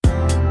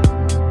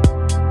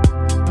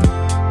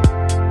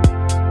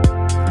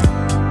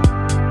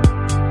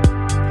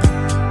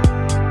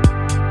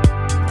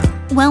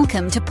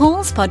Welcome to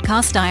Paul's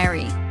Podcast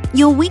Diary,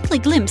 your weekly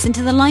glimpse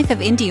into the life of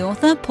indie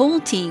author Paul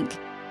Teague.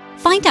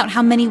 Find out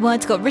how many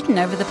words got written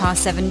over the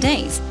past 7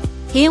 days,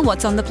 hear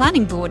what's on the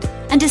planning board,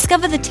 and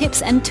discover the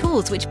tips and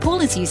tools which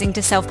Paul is using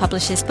to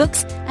self-publish his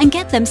books and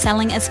get them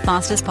selling as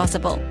fast as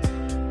possible.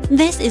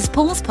 This is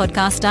Paul's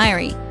Podcast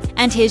Diary,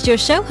 and here's your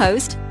show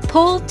host,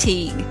 Paul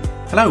Teague.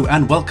 Hello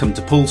and welcome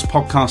to Paul's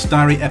Podcast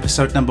Diary,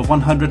 episode number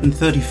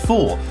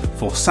 134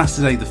 for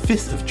Saturday the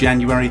 5th of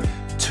January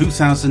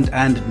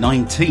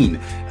 2019,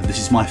 and this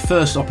is my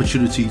first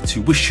opportunity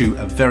to wish you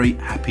a very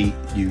happy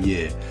new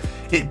year.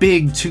 It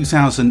being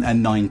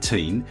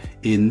 2019,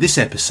 in this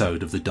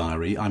episode of the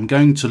diary, I'm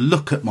going to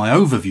look at my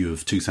overview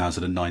of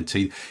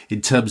 2019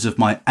 in terms of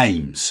my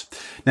aims.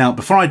 Now,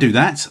 before I do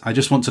that, I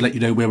just want to let you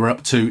know where we're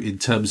up to in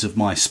terms of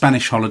my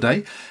Spanish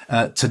holiday.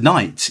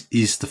 Tonight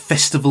is the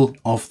Festival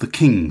of the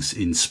Kings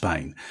in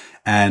Spain.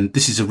 And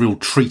this is a real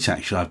treat,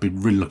 actually. I've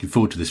been really looking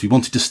forward to this. We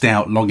wanted to stay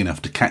out long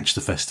enough to catch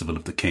the Festival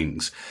of the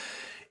Kings.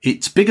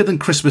 It's bigger than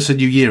Christmas and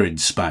New Year in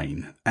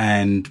Spain.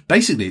 And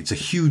basically, it's a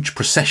huge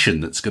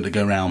procession that's going to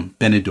go around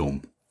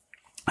Benidorm,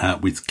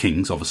 with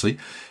kings, obviously.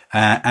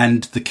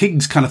 And the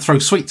kings kind of throw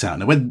sweets out.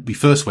 Now, when we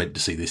first went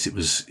to see this, it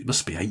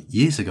must be 8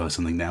 years ago or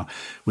something now,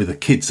 with the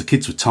kids. The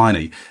kids were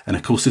tiny. And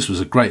of course, this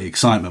was a great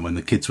excitement when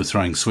the kids were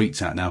throwing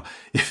sweets out. Now,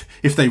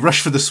 if they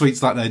rush for the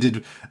sweets like they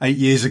did 8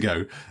 years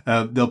ago,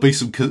 there'll be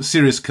some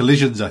serious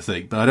collisions, I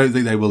think. But I don't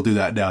think they will do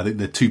that now. I think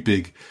they're too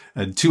big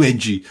and too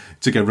edgy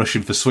to go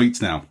rushing for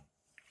sweets now.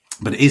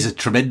 But it is a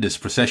tremendous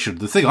procession.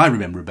 The thing I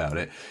remember about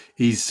it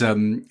is,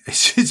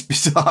 it's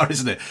bizarre,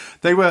 isn't it?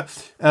 They were,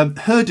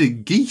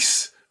 herding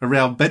geese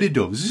around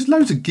Benidorm. There's just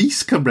loads of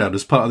geese come round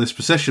as part of this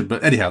procession.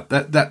 But anyhow,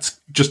 that's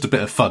just a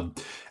bit of fun.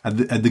 And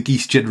the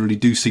geese generally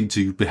do seem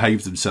to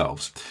behave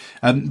themselves.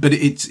 But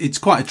it's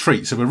quite a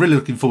treat. So we're really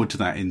looking forward to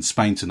that in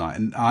Spain tonight.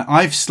 And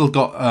I've still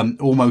got,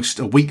 almost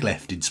a week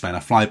left in Spain. I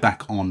fly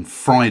back on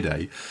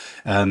Friday.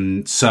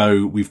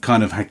 So we've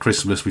kind of had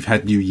Christmas, we've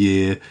had New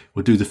Year,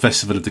 we'll do the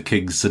Festival of the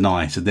Kings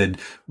tonight, and then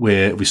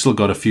we've still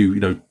got a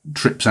few,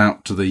 trips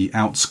out to the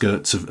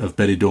outskirts of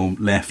Benidorm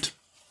left.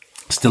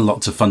 Still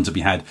lots of fun to be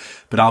had,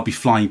 but I'll be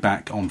flying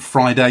back on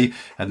Friday,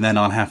 and then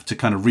I'll have to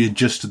kind of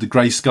readjust to the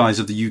grey skies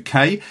of the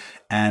UK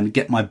and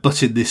get my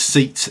butt in this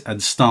seat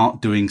and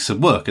start doing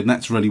some work. And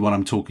that's really what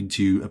I'm talking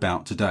to you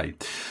about today.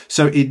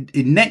 So in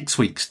next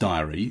week's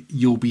diary,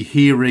 you'll be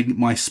hearing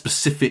my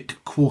specific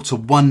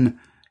Q1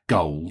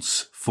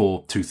 goals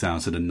for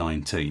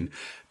 2019.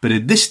 But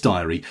in this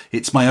diary,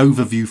 it's my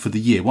overview for the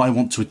year, what I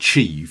want to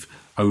achieve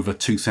over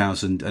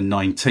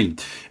 2019.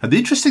 And the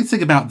interesting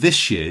thing about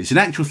this year is, in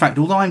actual fact,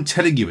 although I'm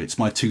telling you it's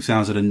my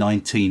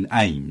 2019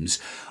 aims,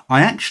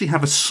 I actually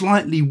have a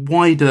slightly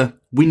wider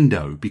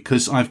window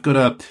because I've got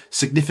a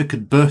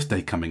significant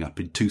birthday coming up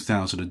in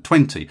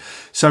 2020.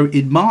 So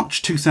in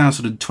March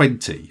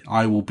 2020,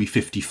 I will be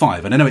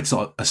 55. And I know it's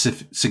not a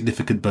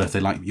significant birthday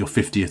like your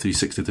 50th or your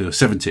 60th or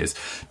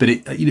 70th, but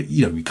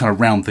you kind of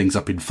round things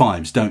up in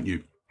fives, don't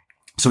you?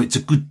 So it's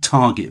a good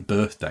target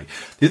birthday.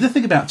 The other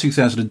thing about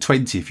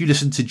 2020, if you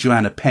listen to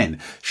Joanna Penn,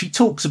 she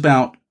talks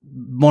about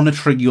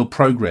monitoring your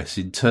progress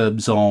in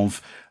terms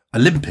of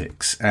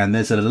Olympics. And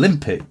there's an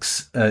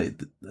Olympics,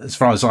 as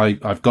far as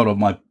I've got on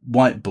my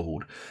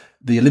whiteboard,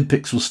 the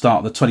Olympics will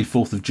start the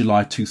 24th of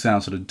July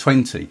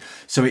 2020.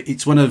 So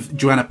it's one of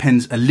Joanna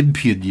Penn's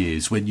Olympian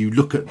years when you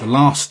look at the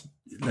last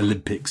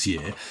Olympics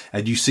year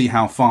and you see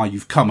how far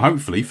you've come,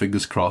 hopefully,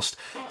 fingers crossed,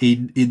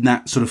 in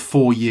that sort of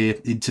 4-year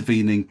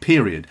intervening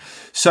period.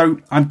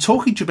 So I'm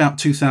talking to you about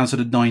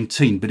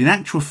 2019, but in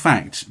actual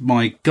fact,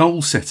 my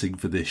goal setting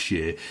for this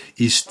year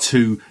is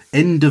to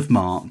end of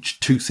March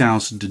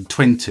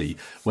 2020,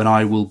 when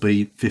I will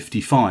be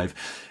 55.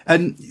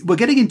 And we're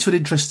getting into an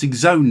interesting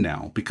zone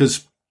now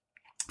because,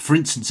 for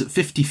instance, at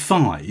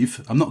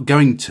 55, I'm not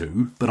going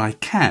to, but I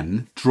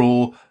can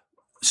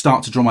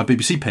start to draw my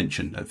BBC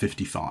pension at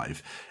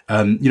 55.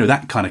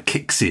 That kind of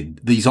kicks in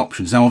these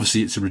options. Now,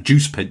 obviously, it's a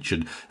reduced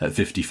pension at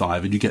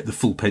 55 and you get the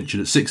full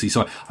pension at 60.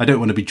 So I don't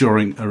want to be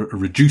drawing a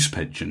reduced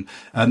pension.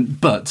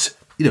 But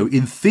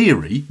in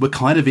theory, we're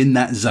kind of in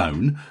that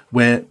zone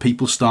where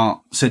people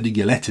start sending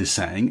you letters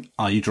saying,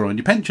 are you drawing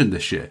your pension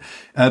this year?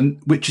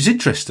 Which is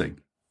interesting.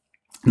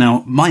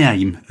 Now, my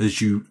aim,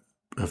 as you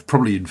have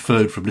probably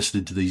inferred from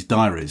listening to these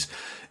diaries,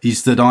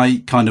 is that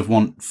I kind of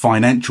want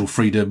financial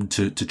freedom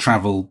to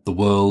travel the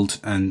world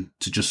and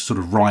to just sort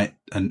of write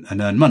and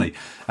earn money.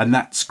 And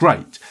that's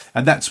great.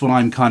 And that's what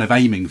I'm kind of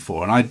aiming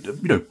for.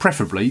 And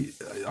preferably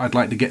I'd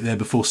like to get there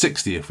before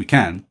 60 if we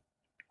can.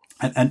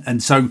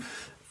 And so,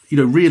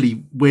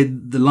 really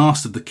when the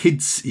last of the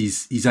kids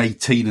is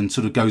 18 and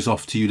sort of goes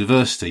off to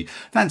university,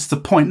 that's the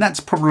point. That's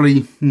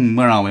probably,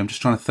 where are we? I'm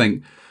just trying to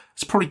think.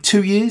 It's probably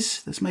 2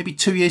 years. That's maybe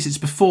 2 years. It's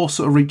before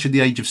sort of reaching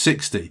the age of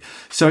 60.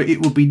 So it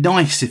would be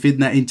nice if in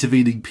that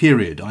intervening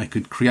period I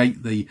could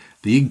create the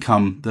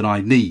income that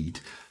I need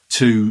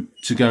to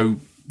go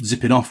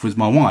zipping off with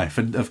my wife.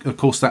 And of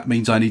course that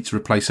means I need to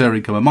replace her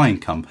income and my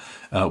income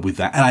with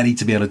that. And I need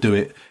to be able to do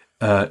it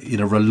in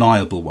a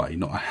reliable way,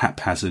 not a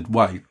haphazard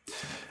way.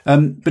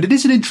 But it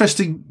is an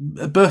interesting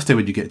birthday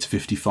when you get to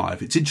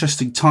 55. It's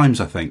interesting times,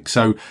 I think.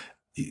 So,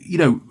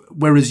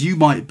 whereas you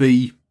might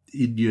be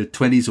in your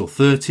 20s or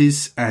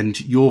 30s and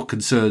your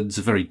concerns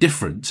are very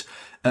different,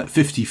 at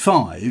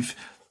 55,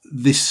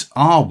 this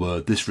R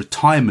word, this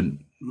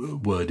retirement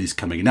word is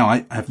coming. Now,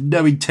 I have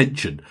no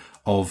intention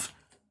of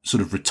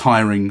sort of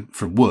retiring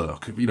from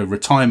work.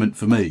 Retirement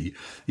for me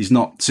is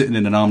not sitting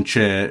in an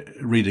armchair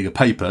reading a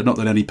paper. Not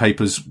that any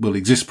papers will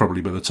exist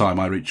probably by the time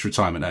I reach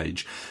retirement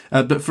age.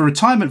 But for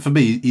retirement for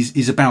me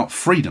is about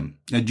freedom.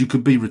 And you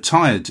could be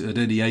retired at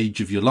any age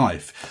of your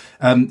life.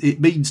 It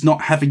means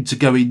not having to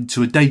go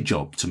into a day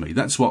job to me.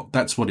 That's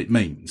what it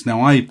means. Now,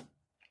 I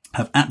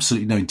have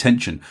absolutely no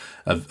intention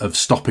of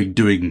stopping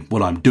doing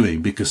what I'm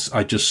doing because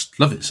I just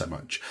love it so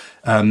much.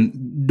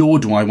 Nor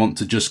do I want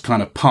to just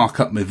kind of park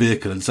up my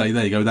vehicle and say,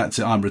 there you go, that's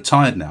it, I'm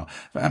retired now.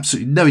 I've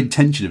absolutely no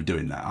intention of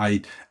doing that.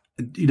 I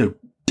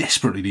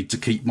desperately need to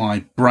keep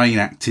my brain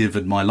active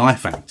and my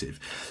life active.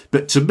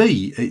 But to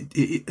me,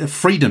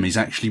 freedom is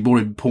actually more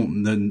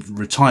important than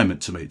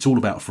retirement to me. It's all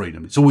about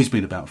freedom. It's always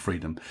been about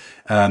freedom.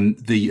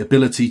 The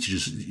ability to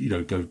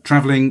just, go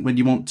traveling when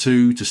you want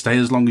to stay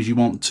as long as you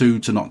want to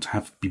not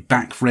have to be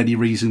back for any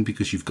reason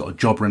because you've got a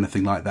job or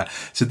anything like that.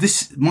 So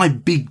my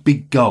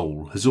big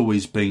goal has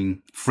always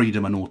been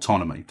freedom and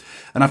autonomy.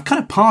 And I've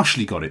kind of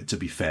partially got it, to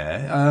be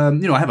fair.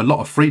 I have a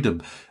lot of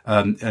freedom,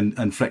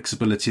 and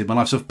flexibility in my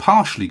life. So I've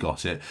partially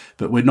got it,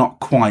 but we're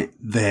not quite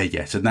there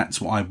yet. And that's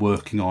what I'm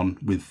working on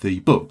with the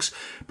books.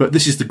 But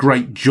this is the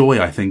great joy,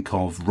 I think,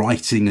 of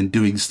writing and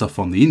doing stuff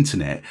on the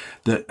internet,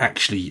 that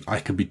actually I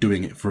can be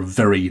doing it for a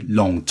very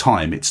long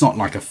time. It's not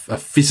like a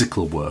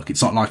physical work.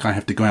 It's not like I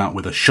have to go out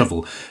with a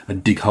shovel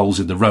and dig holes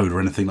in the road or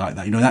anything like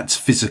that. That's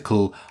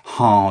physical,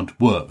 hard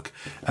work.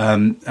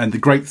 And the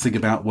great thing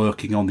about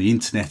working on the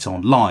internet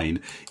online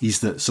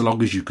is that so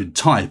long as you can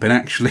type and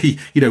actually,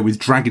 with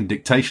Dragon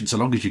Dictation, so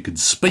long as you can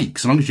speak,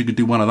 so long as you can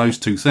do one of those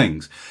two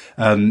things,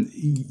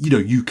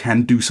 you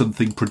can do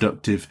something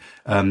productive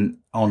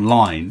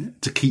online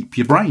to keep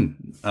your brain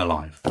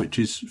alive, which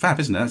is fab,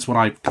 isn't it? That's what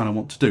I kind of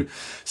want to do.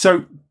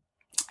 So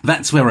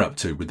that's where we're up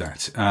to with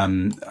that.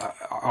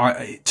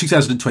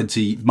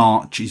 2020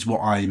 March is what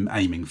I'm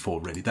aiming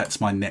for, really.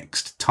 That's my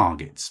next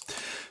targets.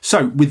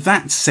 So with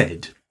that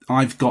said,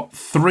 I've got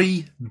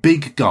 3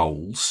 big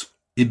goals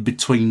in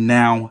between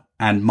now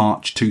and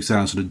March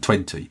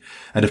 2020.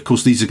 And of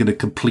course, these are going to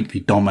completely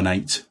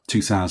dominate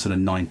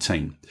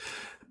 2019.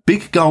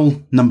 Big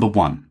goal number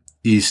 1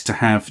 is to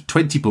have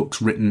 20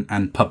 books written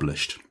and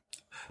published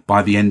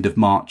by the end of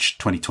March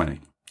 2020.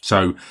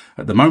 So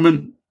at the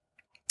moment,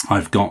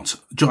 I've got,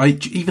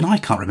 even I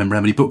can't remember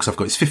how many books I've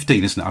got. It's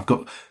 15, isn't it? I've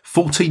got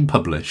 14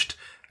 published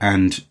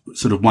and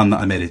sort of one that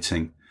I'm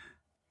editing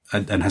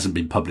and hasn't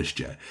been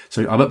published yet.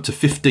 So I'm up to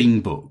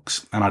 15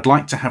 books, and I'd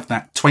like to have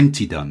that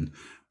 20 done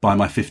by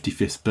my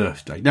 55th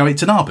birthday. Now,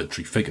 it's an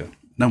arbitrary figure.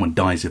 No one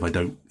dies if I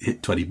don't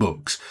hit 20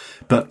 books,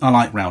 but I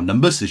like round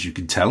numbers, as you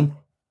can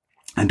tell.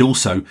 And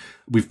also,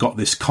 we've got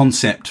this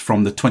concept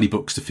from the 20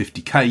 books to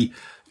 50k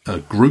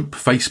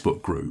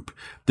Facebook group,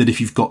 that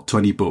if you've got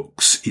 20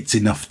 books, it's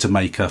enough to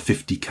make a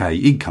 50k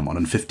income on,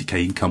 and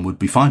 50k income would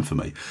be fine for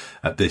me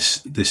at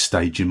this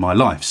stage in my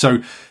life.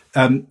 So,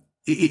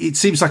 it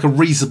seems like a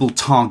reasonable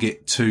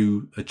target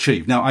to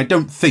achieve. Now, I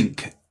don't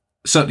think,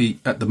 certainly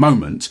at the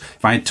moment,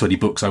 if I had 20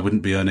 books, I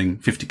wouldn't be earning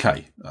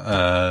 50k.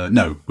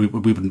 No, we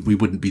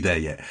wouldn't be there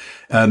yet.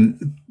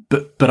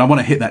 But I want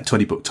to hit that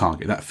 20 book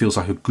target. That feels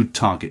like a good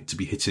target to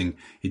be hitting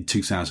in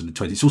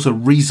 2020. It's also a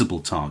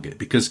reasonable target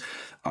because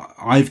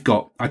I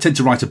tend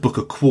to write a book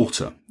a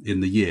quarter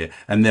in the year,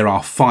 and there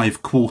are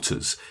 5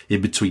 quarters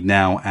in between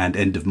now and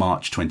end of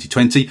March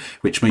 2020,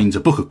 which means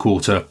a book a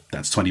quarter,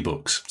 that's 20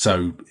 books.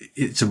 So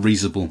it's a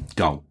reasonable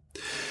goal.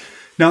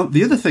 Now,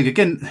 the other thing,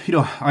 again,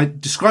 I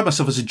describe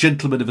myself as a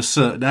gentleman of a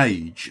certain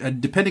age,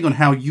 and depending on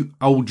how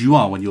old you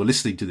are when you're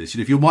listening to this,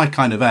 if you're my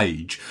kind of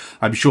age,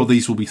 I'm sure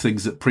these will be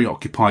things that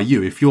preoccupy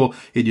you. If you're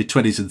in your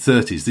 20s and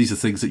 30s, these are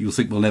things that you'll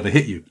think will never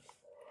hit you.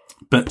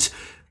 But,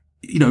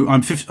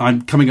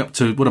 I'm coming up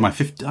to, what am I,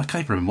 50? I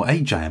can't remember what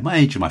age I am. What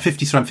age am I?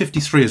 53. I'm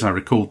 53 as I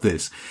record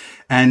this.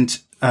 And,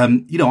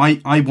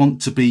 I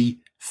want to be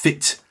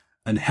fit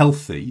and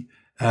healthy.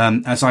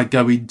 As I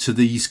go into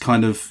these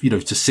kind of,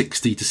 to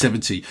 60 to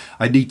 70,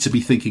 I need to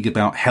be thinking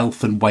about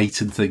health and weight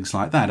and things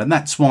like that. And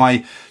that's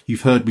why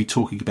you've heard me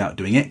talking about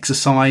doing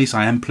exercise.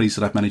 I am pleased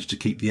that I've managed to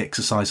keep the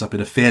exercise up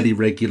in a fairly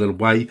regular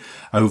way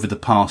over the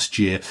past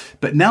year.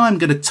 But now I'm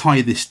going to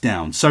tie this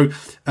down. So,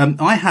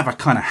 I have a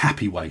kind of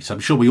happy weight. I'm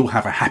sure we all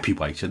have a happy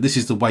weight. And this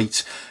is the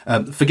weight,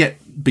 forget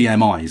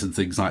BMIs and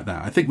things like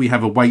that. I think we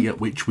have a weight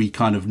at which we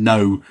kind of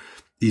know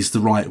is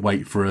the right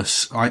weight for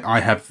us.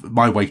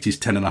 My weight is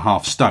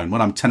 10.5 stone.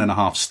 When I'm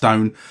 10.5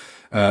 stone,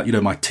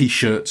 my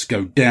t-shirts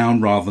go down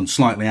rather than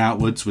slightly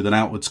outwards with an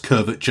outwards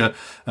curvature.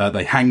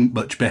 They hang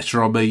much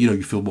better on me.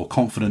 You feel more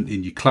confident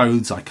in your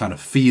clothes. I kind of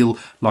feel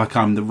like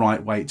I'm the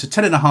right weight. So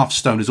 10.5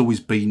 stone has always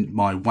been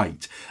my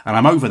weight, and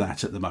I'm over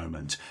that at the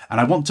moment. And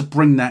I want to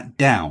bring that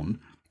down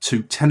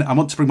to 10. I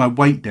want to bring my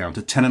weight down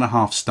to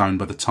 10.5 stone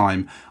by the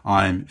time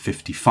I'm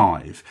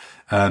 55.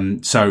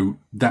 So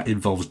that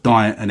involves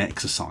diet and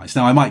exercise.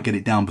 Now I might get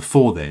it down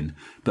before then,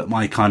 but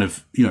my kind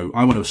of,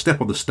 I want to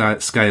step on the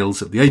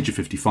scales at the age of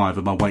 55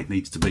 and my weight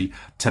needs to be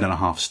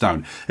 10.5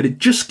 stone. And it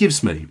just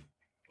gives me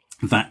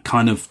that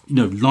kind of,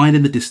 line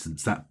in the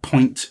distance, that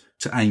point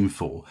to aim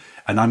for.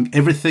 And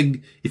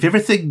if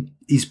everything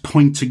is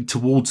pointing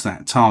towards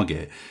that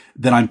target,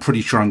 then I'm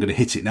pretty sure I'm going to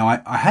hit it. Now,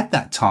 I had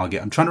that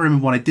target. I'm trying to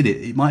remember when I did it.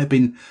 It might have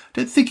been, I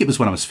don't think it was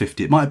when I was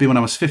 50. It might have been when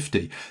I was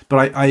 50,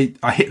 but I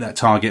hit that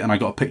target and I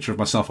got a picture of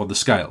myself on the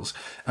scales,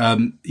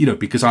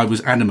 because I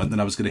was adamant that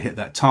I was going to hit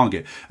that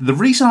target. The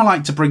reason I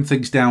like to bring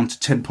things down to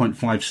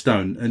 10.5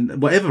 stone,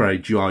 and whatever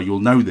age you are, you'll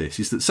know this,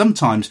 is that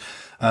sometimes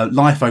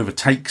life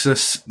overtakes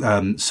us.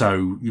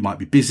 So you might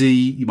be busy,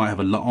 you might have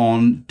a lot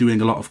on,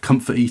 doing a lot of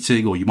comfort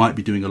eating, or you might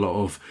be doing a lot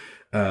of,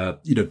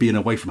 being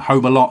away from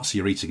home a lot. So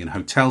you're eating in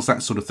hotels,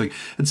 that sort of thing.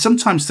 And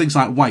sometimes things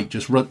like weight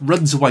just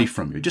runs away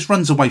from you. It just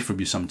runs away from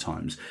you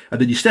sometimes.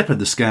 And then you step at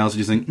the scales and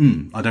you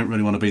think, I don't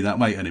really want to be that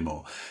weight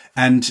anymore.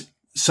 And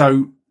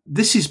so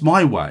this is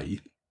my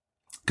way,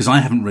 because I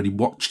haven't really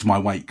watched my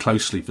weight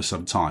closely for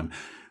some time.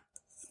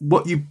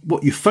 What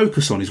you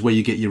focus on is where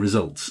you get your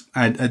results.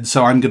 And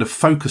so I'm going to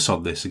focus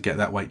on this and get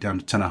that weight down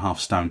to 10.5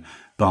 stone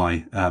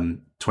by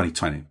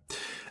 2020.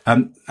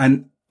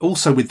 And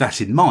also with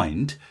that in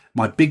mind,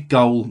 my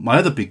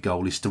other big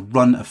goal is to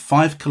run a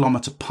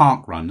 5-kilometer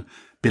park run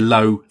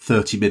below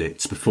 30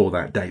 minutes before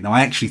that day. Now,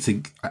 I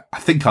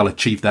think I'll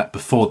achieve that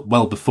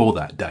well before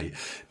that day,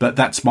 but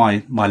that's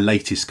my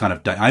latest kind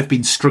of day. I've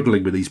been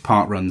struggling with these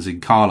park runs in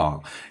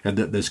Carlisle, and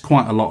that there's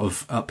quite a lot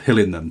of uphill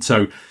in them.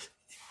 So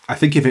I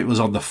think if it was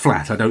on the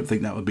flat, I don't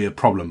think that would be a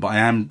problem, but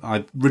I'm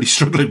really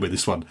struggling with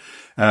this one.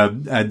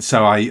 And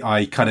so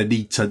I kind of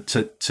need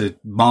to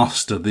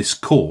master this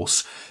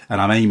course,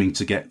 and I'm aiming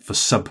to get for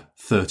sub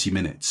 30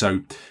 minutes.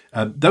 So,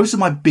 those are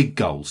my big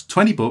goals: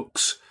 20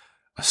 books,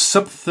 a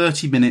sub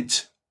 30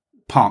 minute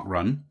park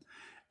run,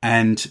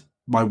 and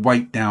my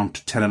weight down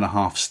to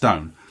 10.5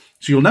 stone.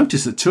 So you'll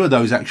notice that 2 of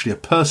those actually are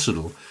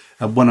personal,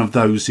 and 1 of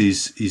those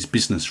is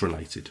business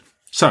related.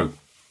 So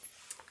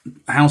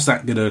how's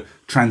that going to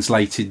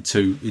translate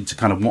into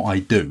kind of what I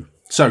do?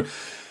 So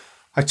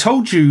I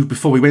told you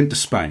before we went to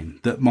Spain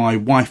that my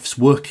wife's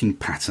working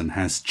pattern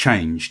has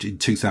changed in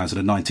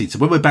 2019. So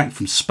when we're back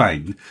from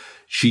Spain,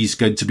 she's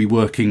going to be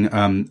working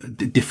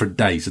different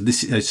days. And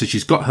so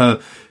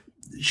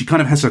she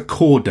kind of has her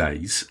core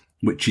days,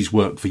 which she's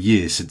worked for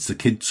years since the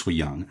kids were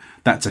young.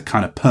 That's a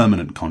kind of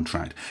permanent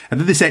contract. And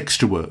then this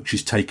extra work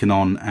she's taken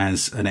on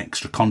as an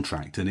extra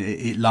contract, and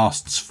it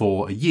lasts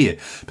for a year.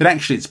 But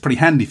actually it's pretty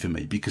handy for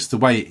me, because the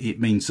way it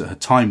means that her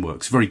time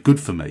works very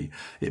good for me.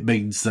 It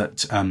means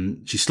that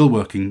she's still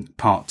working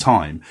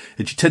part-time,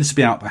 and she tends to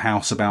be out the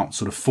house about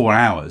sort of 4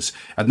 hours,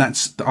 and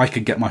I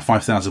can get my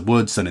 5,000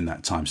 words done in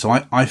that time. So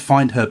I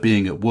find her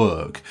being at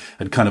work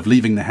and kind of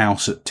leaving the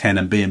house at 10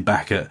 and being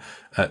back at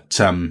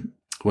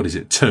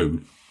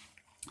 2.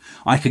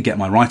 I could get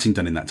my writing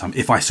done in that time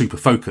if I super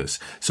focus.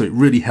 So it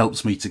really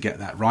helps me to get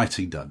that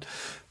writing done.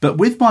 But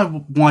with my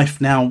wife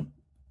now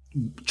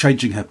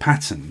changing her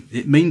pattern,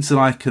 it means that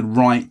I can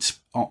write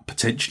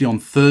potentially on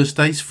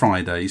Thursdays,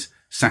 Fridays,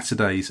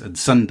 Saturdays and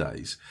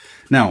Sundays.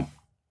 Now,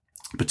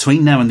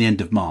 between now and the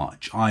end of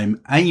March,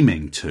 I'm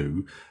aiming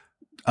to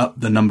up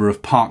the number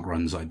of park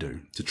runs I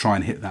do to try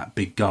and hit that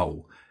big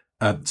goal.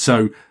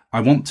 So I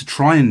want to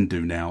try and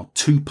do now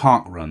 2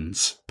 park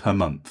runs per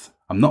month.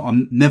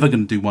 I'm never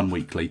going to do 1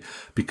 weekly,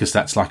 because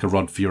that's like a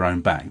rod for your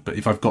own back. But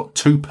if I've got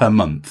 2 per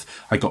month,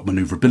 I got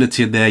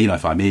maneuverability in there,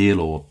 if I'm ill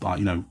or,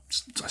 I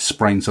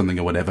sprain something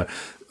or whatever,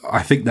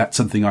 I think that's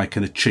something I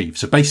can achieve.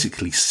 So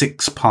basically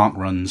 6 park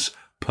runs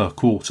per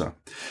quarter.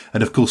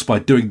 And of course, by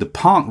doing the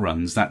park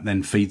runs, that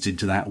then feeds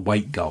into that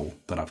weight goal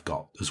that I've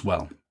got as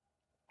well.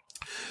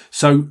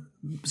 So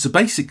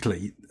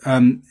basically,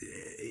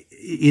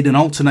 in an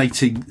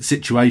alternating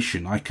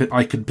situation, I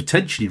could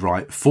potentially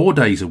write 4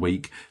 days a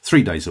week,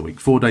 3 days a week,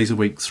 4 days a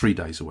week, 3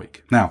 days a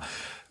week. Now,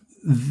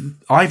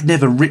 I've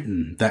never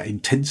written that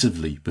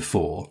intensively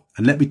before,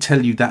 and let me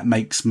tell you, that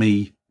makes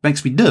me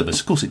nervous.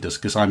 Of course it does,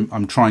 because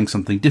I'm trying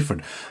something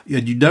different.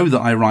 And you know that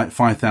I write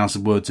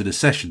 5,000 words in a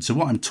session. So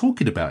what I'm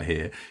talking about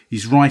here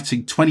is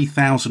writing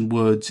 20,000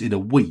 words in a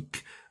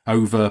week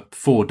over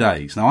 4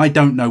 days. Now, I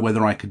don't know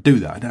whether I could do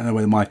that. I don't know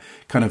whether my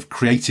kind of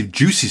creative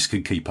juices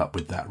can keep up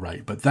with that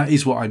rate, but that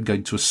is what I'm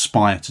going to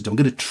aspire to do. I'm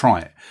going to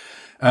try it.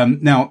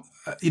 Now,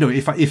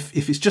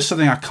 if it's just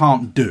something I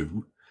can't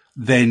do,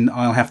 then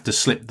I'll have to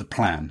slip the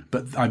plan.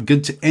 But I'm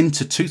going to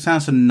enter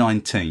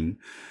 2019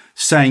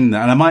 saying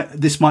that,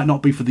 and this might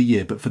not be for the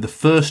year, but for the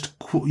first,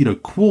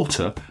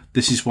 quarter,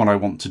 this is what I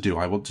want to do.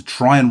 I want to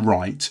try and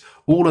write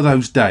all of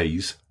those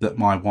days that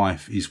my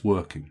wife is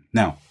working.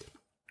 Now,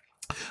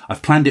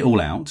 I've planned it all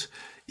out.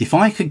 If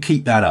I can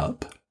keep that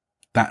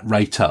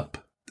rate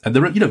up, and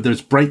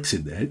there's breaks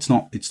in there. It's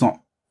not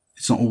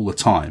it's not all the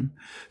time.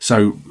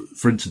 So,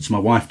 for instance, my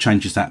wife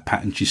changes that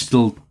pattern. She's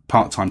still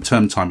part-time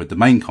term time with the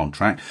main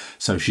contract.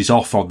 So she's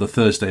off on the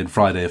Thursday and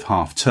Friday of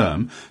half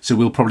term. So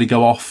we'll probably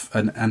go off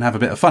and have a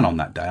bit of fun on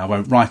that day. I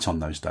won't write on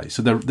those days.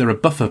 So there are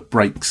buffer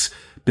breaks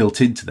built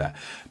into that.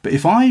 But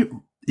if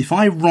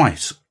I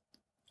write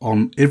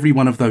on every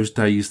one of those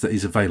days that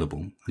is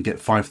available and get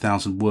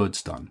 5,000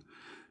 words done,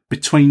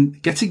 between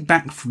getting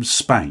back from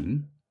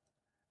Spain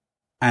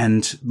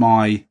and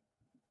my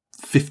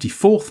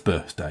 54th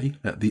birthday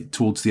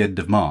towards the end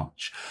of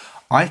March,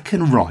 I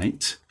can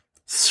write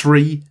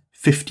 3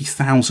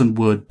 50,000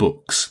 word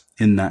books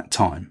in that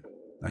time.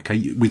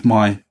 Okay. With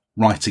my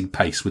writing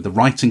pace, with the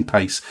writing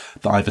pace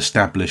that I've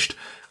established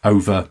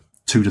over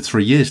 2 to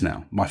 3 years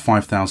now, my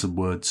 5,000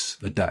 words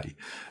a day.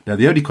 Now,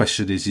 the only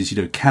question is,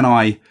 can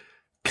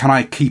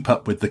I keep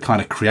up with the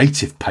kind of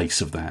creative pace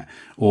of that,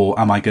 or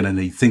am I going to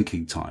need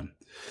thinking time?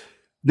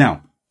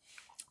 Now,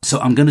 so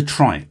I'm going to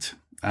try it.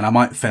 And I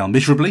might fail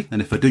miserably,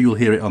 and if I do, you'll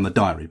hear it on the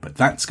diary, but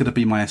that's going to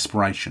be my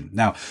aspiration.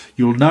 Now,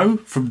 you'll know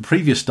from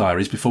previous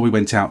diaries before we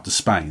went out to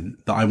Spain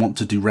that I want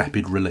to do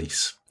rapid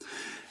release.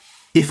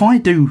 If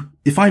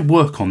I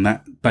work on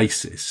that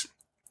basis,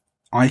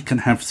 I can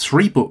have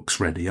 3 books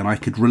ready, and I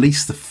could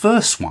release the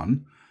first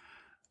one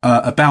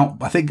I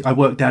think I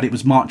worked out it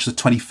was March the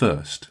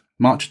 21st.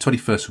 March the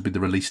 21st would be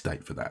the release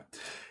date for that.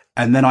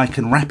 And then I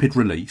can rapid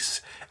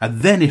release,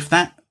 and then if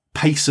that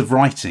pace of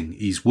writing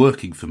is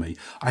working for me,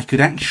 I could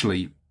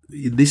actually,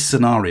 in this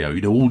scenario,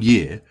 all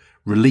year,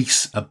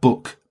 release a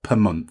book per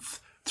month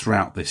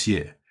throughout this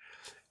year,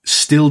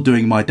 still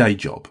doing my day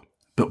job,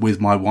 but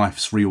with my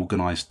wife's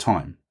reorganized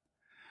time.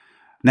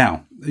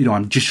 Now,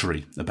 I'm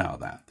jittery about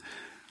that.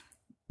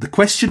 The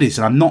question is,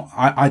 and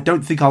I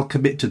don't think I'll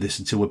commit to this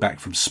until we're back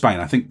from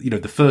Spain. I think,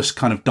 the first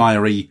kind of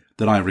diary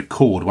that I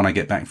record when I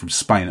get back from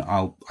Spain,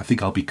 I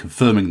think I'll be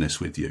confirming this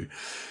with you.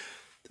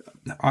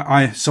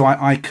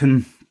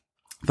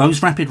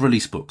 Those rapid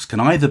release books can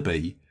either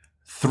be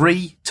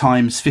 3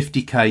 times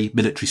 50k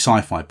military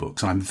sci-fi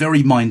books, and I'm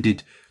very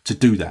minded to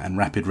do that and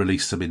rapid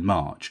release them in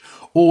March,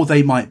 or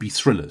they might be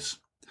thrillers.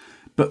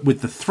 But with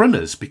the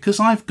thrillers,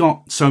 because I've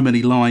got So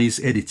Many Lies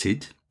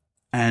edited,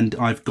 and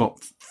I've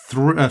got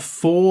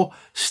 4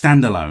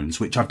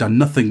 standalones, which I've done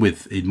nothing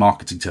with in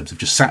marketing terms. They've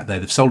just sat there,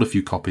 they've sold a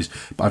few copies,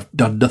 but I've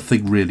done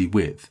nothing really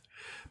with.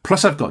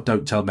 Plus I've got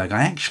Don't Tell Meg.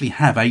 I actually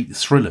have 8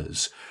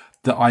 thrillers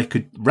that I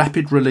could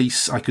rapid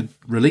release. I could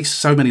release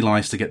So Many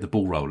Lies to get the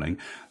ball rolling,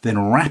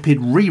 then rapid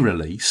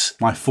re-release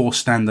my 4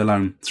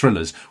 standalone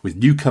thrillers with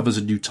new covers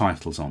and new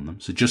titles on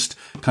them. So just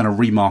kind of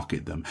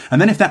remarket them.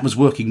 And then if that was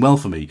working well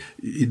for me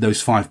in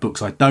those 5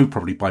 books, I'd know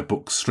probably by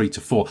books 3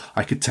 to 4,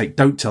 I could take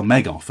Don't Tell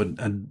Meg off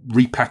and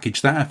repackage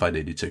that if I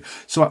needed to.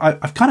 So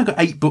I've kind of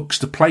got 8 books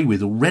to play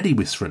with already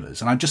with thrillers.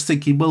 And I'm just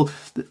thinking, well,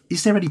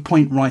 is there any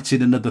point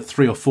writing another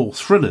 3 or 4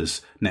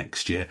 thrillers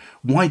next year?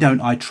 Why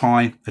don't I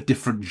try a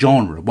different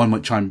genre, one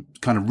which I'm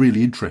kind of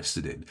really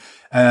interested in,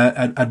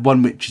 and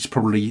one which is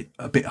probably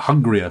a bit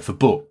hungrier for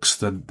books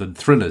than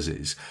thrillers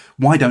is?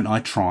 Why don't I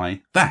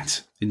try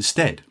that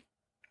instead?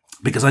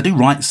 Because I do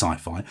write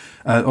sci-fi,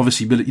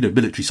 obviously,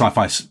 military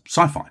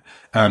sci-fi,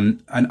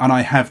 and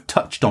I have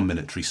touched on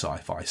military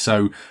sci-fi.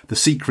 So The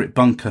Secret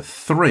Bunker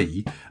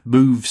 3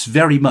 moves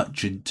very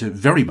much into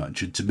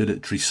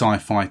military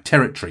sci-fi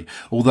territory.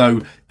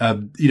 Although,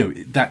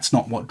 that's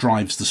not what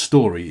drives the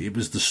story. It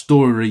was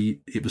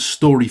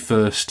story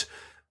first,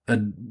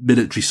 and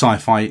military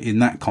sci-fi in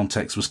that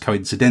context was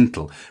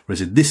coincidental. Whereas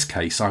in this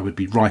case, I would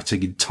be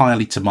writing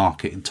entirely to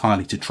market,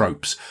 entirely to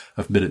tropes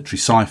of military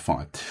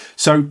sci-fi.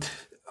 So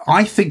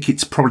I think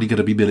it's probably going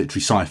to be military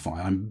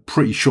sci-fi. I'm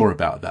pretty sure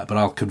about that, but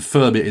I'll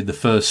confirm it in the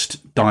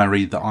first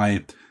diary that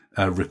I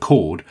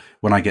record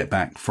when I get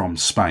back from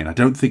Spain. I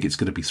don't think it's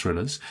going to be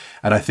thrillers,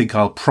 and I think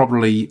I'll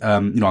probably,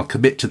 I'll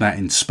commit to that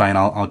in Spain.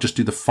 I'll just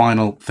do the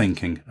final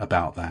thinking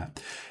about that,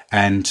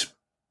 and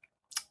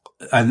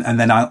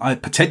then I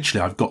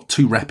potentially I've got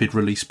 2 rapid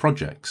release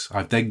projects.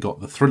 I've then got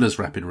the thrillers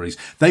rapid release.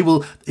 They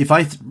will, if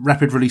I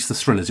rapid release the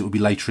thrillers, it will be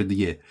later in the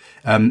year.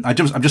 I'm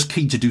just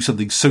keen to do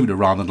something sooner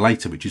rather than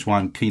later, which is why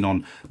I'm keen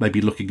on maybe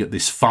looking at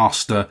this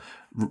faster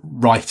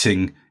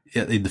writing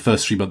in the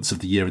first 3 months of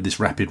the year in this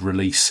rapid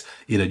release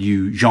in a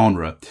new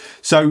genre.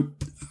 So,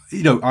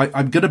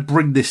 I'm going to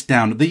bring this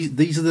down.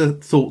 These are the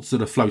thoughts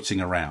that are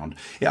floating around.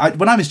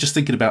 When I was just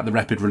thinking about the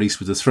rapid release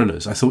with the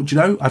thrillers, I thought,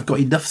 I've got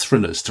enough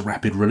thrillers to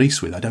rapid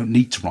release with. I don't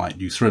need to write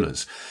new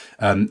thrillers.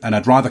 And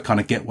I'd rather kind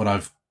of get what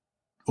I've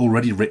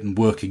already written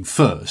working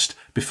first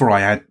before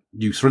I add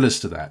new thrillers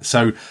to that.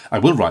 So I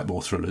will write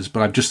more thrillers,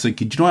 but I'm just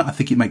thinking, I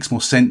think it makes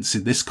more sense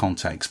in this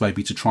context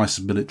maybe to try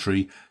some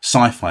military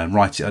sci-fi and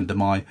write it under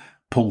my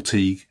Paul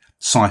Teague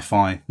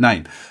sci-fi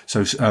name.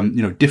 So,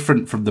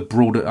 different from the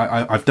broader,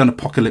 I've done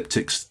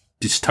apocalyptic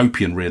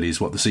dystopian, really, is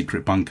what The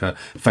Secret Bunker,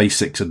 Phase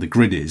 6 and The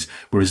Grid is.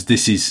 Whereas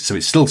this is, so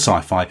it's still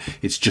sci-fi.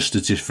 It's just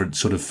a different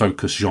sort of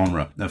focus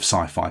genre of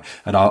sci-fi.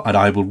 And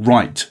I will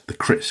write the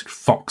Chris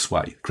Fox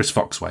way.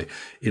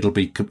 It'll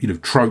be,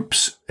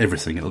 tropes,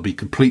 everything. It'll be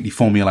completely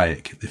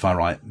formulaic if I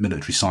write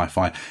military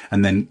sci-fi,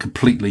 and then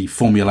completely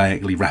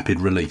formulaically rapid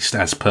released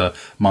as per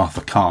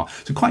Martha Carr.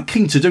 So quite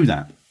keen to do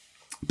that,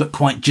 but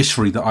quite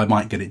jittery that I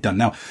might get it done.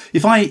 Now,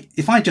 if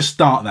I just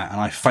start that and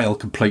I fail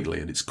completely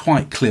and it's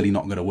quite clearly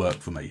not going to work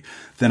for me,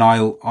 then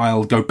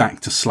I'll go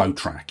back to slow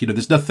track.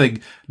 There's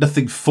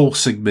nothing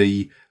forcing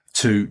me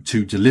to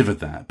deliver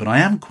that, but I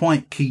am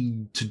quite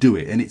keen to do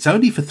it. And it's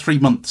only for 3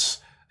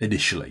 months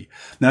initially.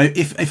 Now,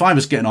 if I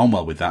was getting on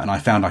well with that and I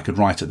found I could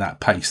write at that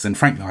pace, then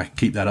frankly, I could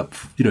keep that up.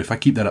 If I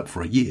keep that up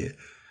for a year,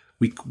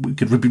 we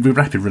could be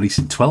rapid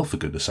releasing 12 for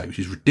goodness sake, which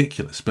is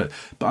ridiculous. But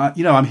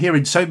I'm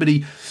hearing so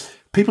many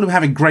people who are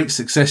having great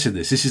success in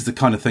this. This is the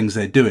kind of things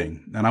they're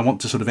doing, and I want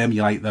to sort of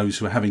emulate those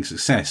who are having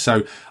success.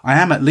 So I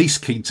am at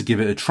least keen to give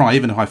it a try,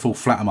 even if I fall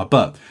flat on my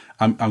butt.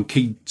 I'm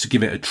keen to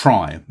give it a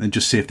try and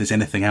just see if there's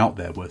anything out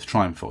there worth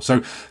trying for.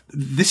 So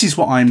this is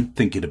what I'm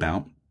thinking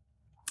about,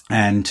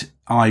 and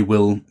I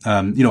will,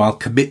 I'll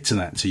commit to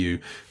that to you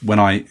when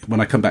I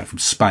come back from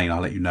Spain.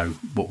 I'll let you know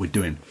what we're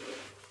doing.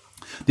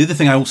 The other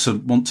thing I also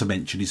want to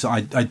mention is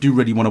I do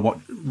really want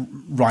to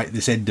write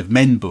this End of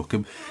Men book.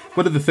 And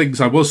one of the things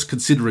I was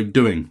considering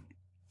doing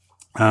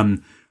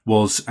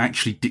was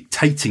actually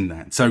dictating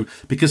that. So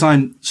because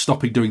I'm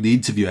stopping doing the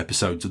interview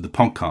episodes of the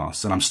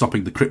podcast, and I'm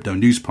stopping the crypto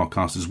news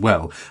podcast as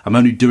well, I'm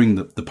only doing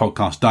the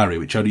podcast diary,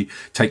 which only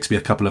takes me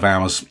a couple of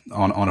hours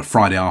on a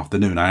Friday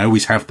afternoon. I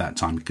always have that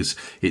time because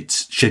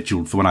it's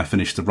scheduled for when I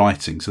finish the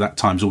writing. So that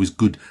time's always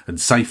good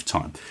and safe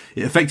time.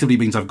 It effectively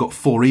means I've got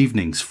 4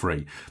 evenings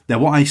free. Now,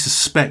 what I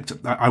suspect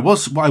what I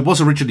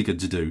was originally going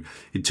to do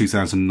in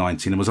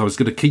 2019 was I was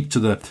going to keep to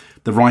the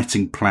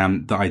writing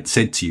plan that I'd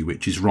said to you,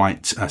 which is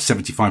write a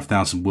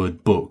 75,000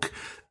 word book,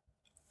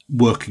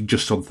 working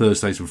just on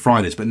Thursdays and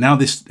Fridays. But now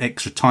this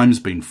extra time's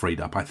been freed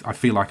up, I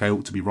feel like I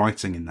ought to be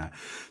writing in that.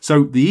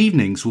 So the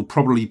evenings will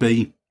probably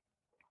be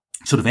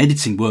sort of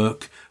editing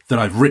work that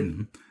I've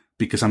written,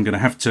 because I'm going to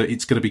have to,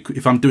 it's going to be,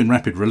 if I'm doing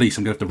rapid release,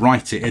 I'm going to have to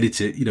write it,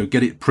 edit it,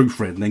 get it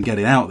proofread and then get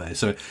it out there.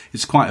 So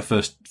it's quite a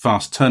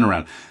fast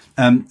turnaround.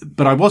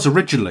 But I was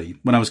originally,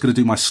 when I was going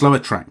to do my slower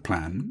track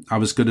plan, I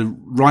was going to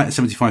write a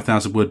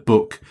 75,000 word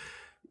book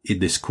in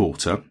this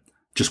quarter,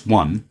 just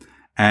one.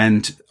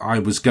 And I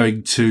was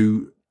going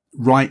to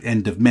write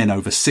End of Men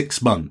over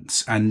 6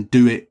 months and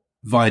do it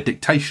via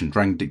dictation,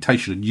 drag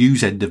dictation, and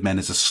use End of Men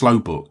as a slow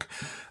book,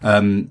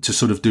 to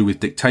sort of do with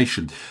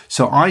dictation.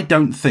 So I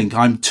don't think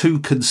I'm too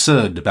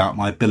concerned about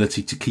my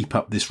ability to keep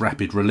up this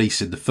rapid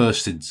release in the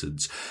first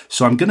instance.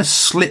 So I'm going to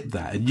slip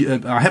that.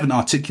 And I haven't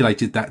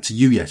articulated that to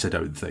you yet, I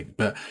don't think,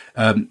 but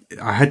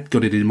I had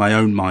got it in my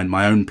own mind,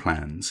 my own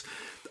plans.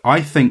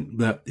 I think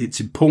that it's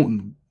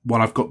important,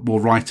 while I've got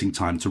more writing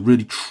time, to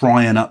really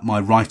try and up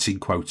my writing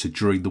quota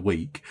during the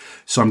week.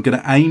 So I'm going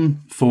to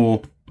aim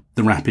for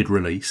the rapid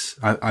release.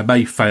 I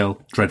may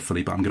fail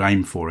dreadfully, but I'm going to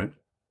aim for it.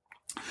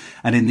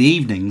 And in the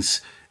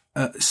evenings,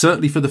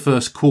 certainly for the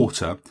first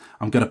quarter,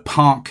 I'm going to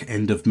park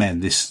End of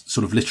Men, this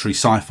sort of literary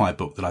sci-fi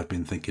book that I've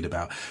been thinking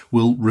about.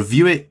 We'll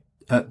review it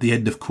at the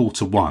end of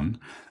quarter one,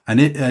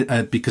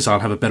 and because I'll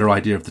have a better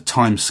idea of the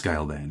time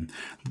scale then.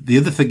 The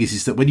other thing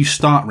is that when you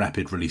start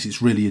rapid release,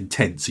 it's really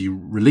intense. So you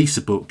release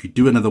a book, you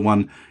do another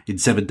one in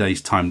 7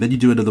 days' time, then you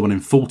do another one in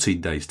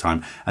 14 days'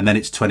 time, and then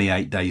it's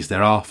 28 days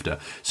thereafter.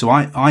 So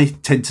I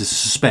tend to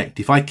suspect,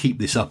 if I keep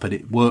this up and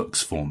it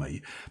works for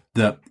me,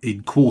 that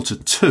in quarter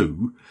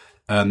two,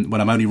 when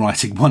I'm only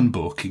writing one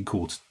book in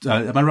quarter,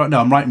 am I right? No,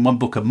 I'm writing one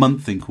book a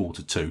month in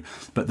quarter two,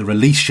 but the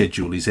release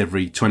schedule is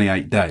every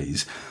 28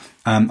 days.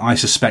 I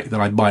suspect that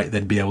I might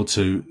then be able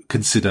to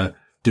consider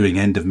doing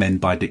End of Men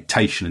by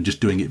dictation and just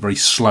doing it very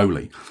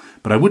slowly.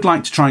 But I would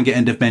like to try and get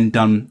End of Men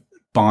done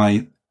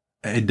by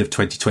end of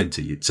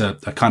 2020. It's a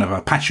kind of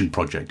a passion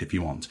project, if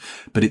you want,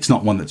 but it's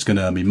not one that's going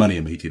to earn me money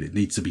immediately. It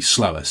needs to be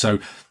slower. So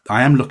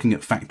I am looking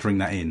at factoring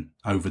that in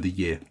over the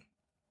year.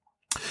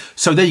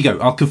 So there you go.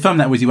 I'll confirm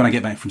that with you when I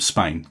get back from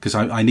Spain, because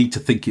I need to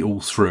think it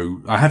all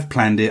through. I have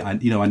planned it. I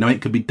know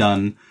it could be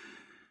done.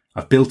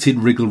 I've built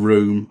in Wriggle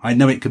Room. I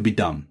know it could be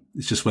done.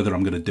 It's just whether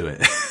I'm going to do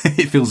it.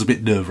 It feels a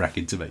bit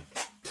nerve-wracking to me.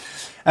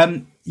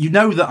 You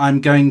know that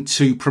I'm going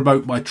to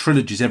promote my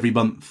trilogies every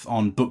month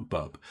on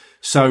BookBub.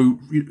 So,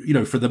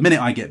 for the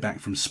minute I get back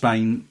from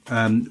Spain,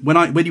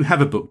 when you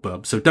have a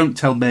BookBub, so don't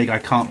tell Meg I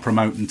can't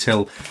promote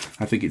until,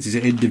 I think it's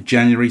end of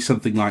January,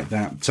 something like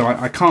that. So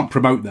I can't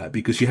promote that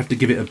because you have to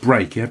give it a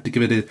break. You have to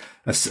give it it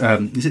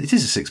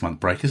is a 6 month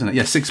break, isn't it?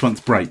 Yeah, 6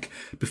 month break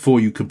before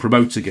you can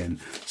promote again.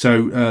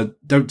 So,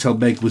 don't tell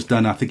Meg was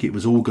done, I think it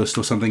was August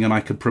or something, and I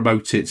could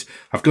promote it.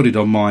 I've got it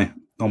on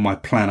my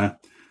planner.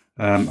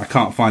 I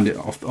can't find it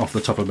off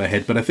the top of my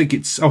head, but I think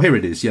here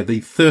it is. Yeah,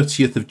 the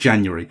 30th of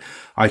January,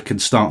 I can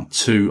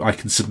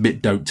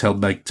submit Don't Tell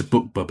Meg to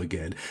BookBub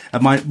again.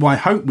 And my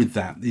hope with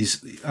that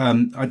is,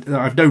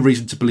 I've no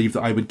reason to believe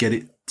that I would get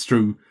it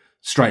through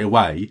straight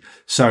away.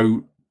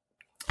 So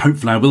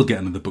Hopefully I will get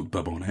another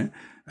BookBub on it,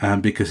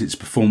 because it's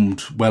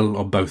performed well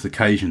on both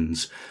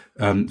occasions.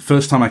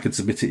 First time I could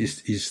submit it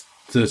is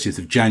 30th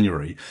of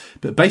January.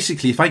 But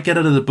basically, if I get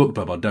another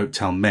BookBub on Don't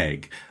Tell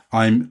Meg,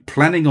 I'm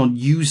planning on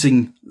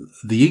using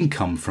the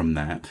income from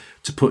that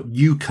to put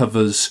new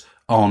covers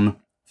on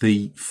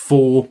the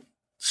 4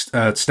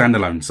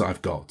 standalones that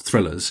I've got,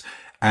 thrillers,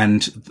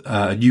 and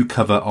a new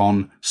cover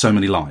on So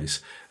Many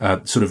Lies,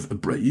 sort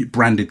of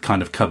branded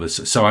kind of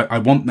covers. So I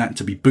want that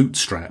to be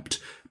bootstrapped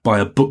by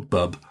a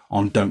BookBub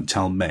on Don't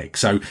Tell Meg.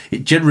 So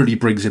it generally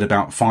brings in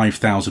about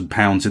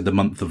 £5,000 in the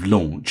month of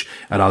launch,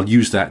 and I'll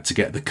use that to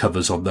get the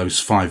covers on those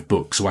 5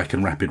 books so I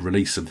can rapid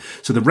release them.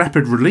 So the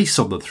rapid release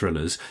on the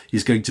thrillers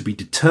is going to be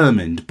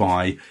determined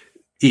by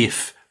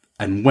if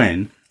and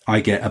when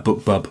I get a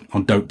BookBub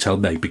on Don't Tell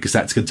Meg, because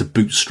that's going to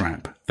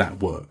bootstrap that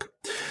work.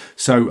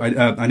 So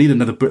I need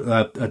another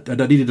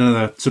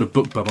sort of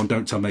BookBub on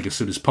Don't Tell Meg as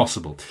soon as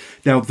possible.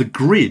 Now the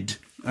Grid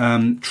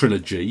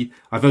trilogy,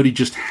 I've only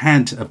just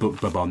had a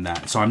BookBub on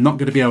that, so I'm not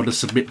going to be able to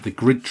submit the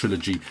Grid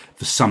trilogy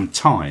for some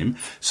time.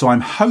 So I'm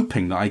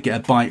hoping that I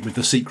get a bite with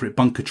the Secret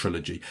Bunker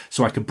trilogy,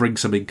 so I can bring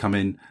some income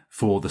in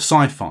for the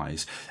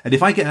sci-fis. And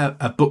if I get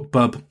a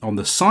BookBub on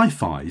the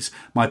sci-fis,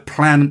 my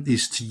plan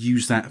is to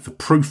use that for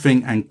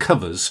proofing and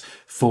covers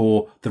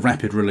for the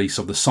rapid release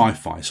of the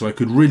sci-fi. So I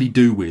could really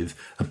do with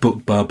a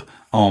BookBub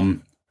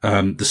on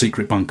the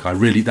Secret Bunker.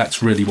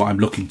 That's really what I'm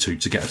looking to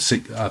get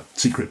a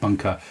Secret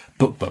Bunker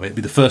BookBub. It'd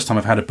be the first time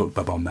I've had a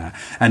BookBub on there.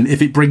 And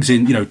if it brings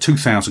in,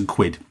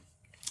 £2,000,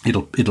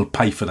 it'll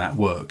pay for that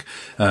work,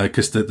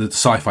 because the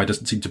sci-fi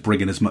doesn't seem to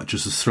bring in as much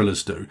as the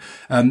thrillers do.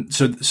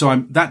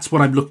 That's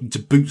what I'm looking to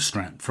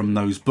bootstrap from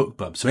those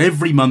BookBubs. So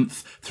every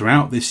month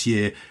throughout this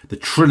year, the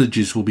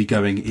trilogies will be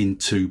going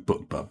into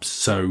BookBubs.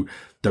 So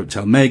Don't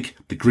Tell Meg,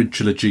 the Grid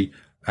trilogy,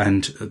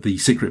 and the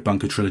Secret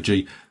Bunker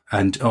trilogy.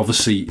 And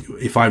obviously,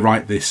 if I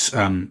write this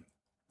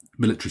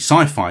military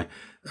sci-fi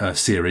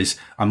series,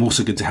 I'm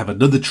also going to have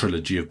another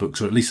trilogy of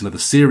books, or at least another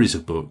series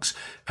of books,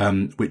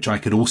 which I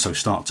could also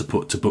start to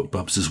put to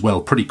BookBubs as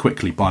well pretty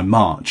quickly by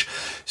March.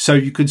 So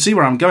you can see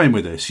where I'm going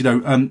with this.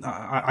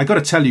 I got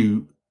to tell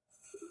you,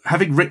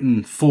 having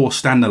written 4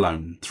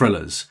 standalone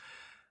thrillers,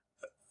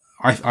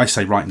 I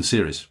say write in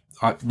series.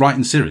 Write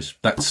in series.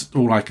 That's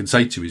all I can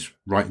say to you, is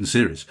write in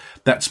series.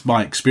 That's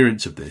my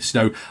experience of this.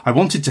 I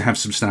wanted to have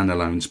some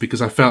standalones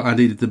because I felt I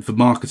needed them for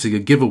marketing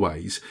and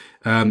giveaways,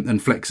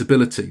 and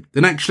flexibility.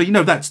 And actually,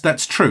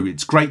 that's true.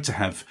 It's great to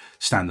have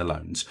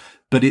standalones,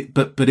 but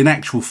in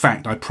actual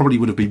fact, I probably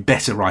would have been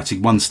better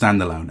writing one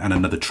standalone and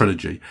another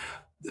trilogy.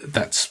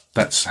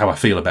 That's how I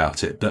feel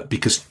about it. But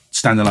because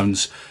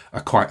standalones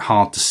are quite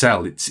hard to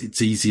sell, it's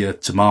easier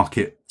to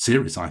market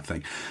series, I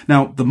think.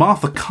 Now, the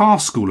Martha Carr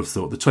school of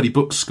thought, the 20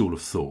 books school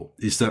of thought,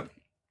 is that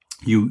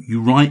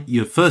you write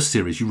your first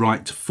series, you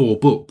write 4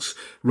 books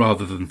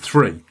rather than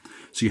 3.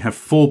 So you have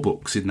 4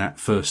 books in that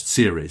first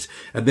series,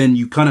 and then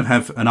you kind of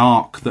have an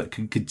arc that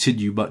can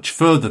continue much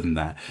further than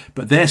that.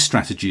 But their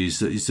strategy is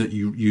that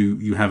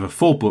you have a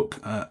 4-book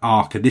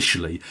arc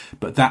initially,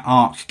 but that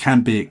arc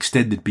can be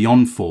extended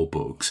beyond 4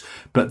 books.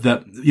 But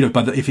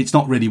if it's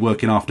not really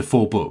working after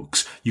 4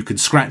 books, you can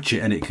scratch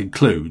it and it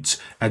concludes,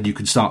 and you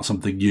can start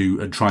something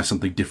new and try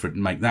something different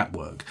and make that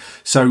work.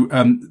 So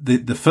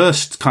the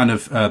first kind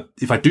of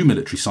if I do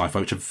military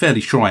sci-fi, which I'm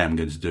fairly sure I am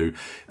going to do,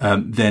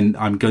 then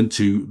I'm going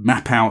to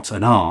map out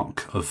an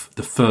arc of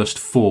the first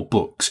 4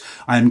 books.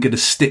 I am going to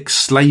stick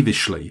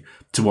slavishly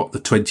to what the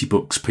 20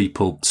 books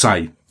people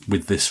say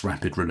with this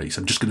rapid release.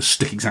 I'm just going to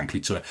stick exactly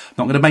to it. I'm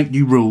not going to make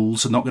new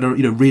rules. I'm not going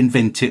to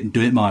reinvent it and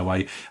do it my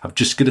way. I'm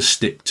just going to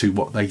stick to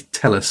what they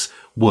tell us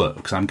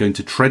works. I'm going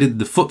to tread in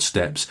the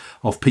footsteps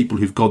of people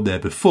who've gone there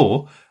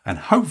before, and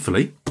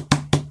hopefully,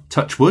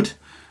 touch wood,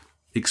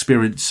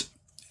 experience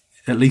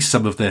at least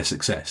some of their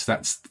success.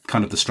 That's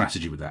kind of the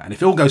strategy with that. And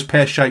if it all goes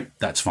pear-shaped,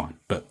 that's fine.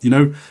 But,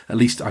 at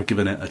least I've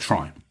given it a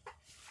try.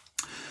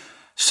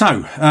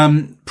 So,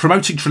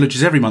 promoting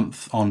trilogies every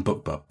month on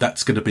BookBub.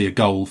 That's going to be a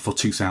goal for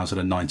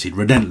 2019,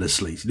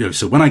 relentlessly.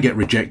 So when I get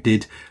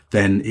rejected,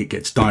 then it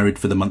gets diaried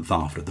for the month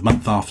after,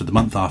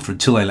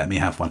 until they let me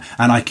have one.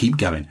 And I keep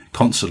going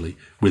constantly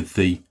with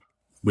the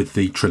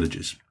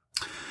trilogies.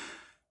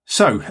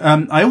 So,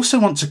 I also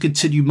want to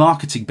continue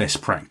marketing best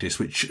practice,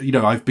 which,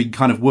 I've been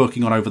kind of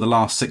working on over the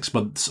last 6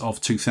 months of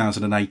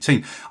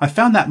 2018. I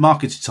found that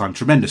marketing time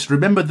tremendous.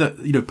 Remember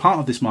that, part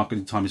of this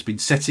marketing time has been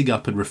setting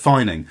up and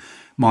refining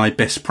my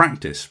best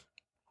practice.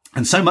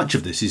 And so much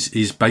of this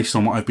is based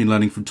on what I've been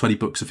learning from 20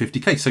 books of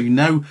 50k. So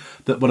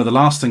that one of the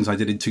last things I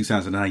did in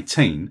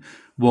 2018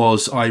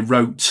 was I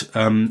wrote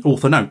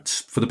author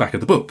notes for the back of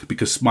the book,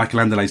 because Michael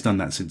Anderle's done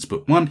that since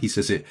book 1. He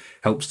says it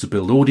helps to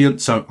build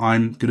audience, so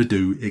I'm going to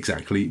do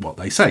exactly what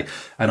they say.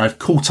 And I've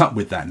caught up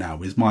with that now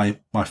with my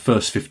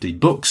first 15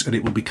 books, and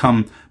it will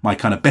become my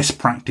kind of best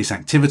practice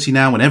activity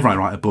now. Whenever I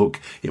write a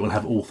book, it will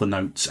have author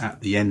notes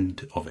at the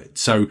end of it.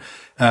 So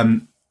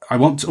I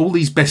want all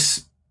these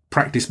best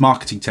practice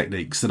marketing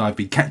techniques that I've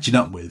been catching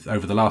up with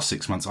over the last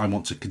 6 months, I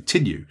want to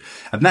continue.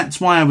 And that's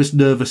why I was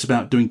nervous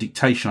about doing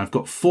dictation. I've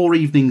got 4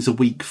 evenings a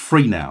week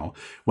free now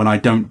when I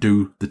don't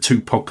do the 2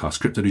 podcasts,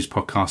 Crypto News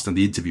podcast and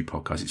the interview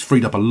podcast. It's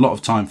freed up a lot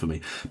of time for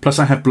me. Plus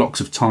I have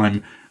blocks of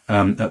time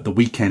at the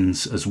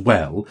weekends as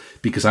well,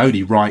 because I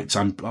only write,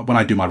 when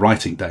I do my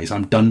writing days,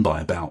 I'm done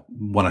by about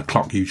 1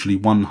 o'clock, usually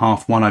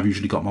 1:30. I've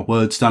usually got my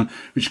words done,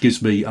 which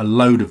gives me a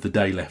load of the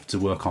day left to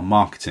work on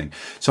marketing.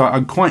 So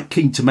I'm quite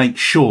keen to make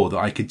sure that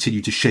I continue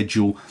to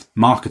schedule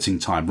marketing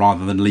time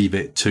rather than leave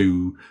it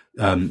to,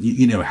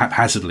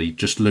 haphazardly,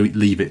 just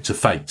leave it to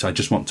fate. I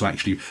just want to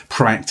actually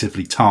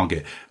proactively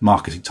target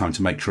marketing time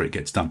to make sure it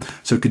gets done.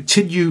 So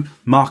continue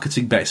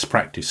marketing best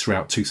practice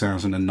throughout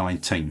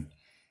 2019.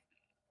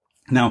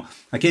 Now,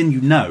 again, you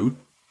know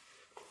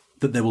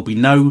that there will be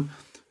no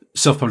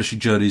Self-Publishing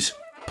Journeys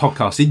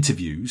podcast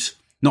interviews,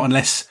 not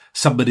unless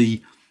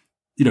somebody,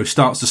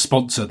 starts to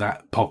sponsor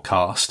that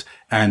podcast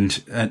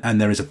and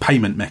there is a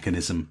payment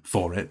mechanism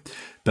for it.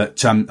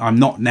 But I'm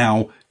not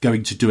now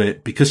going to do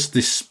it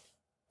because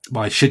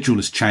my schedule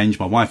has changed.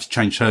 My wife's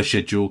changed her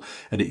schedule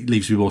and it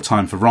leaves me more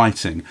time for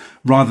writing.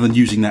 Rather than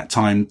using that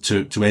time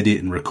to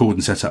edit and record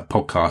and set up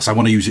podcasts, I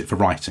want to use it for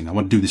writing. I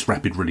want to do this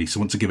rapid release. I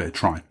want to give it a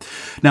try.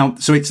 Now,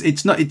 so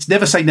it's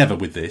never say never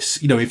with this.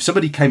 If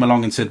somebody came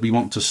along and said, we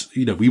want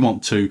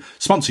to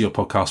sponsor your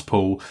podcast,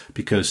 Paul,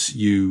 because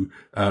you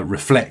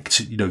reflect,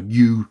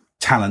 you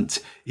talent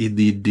in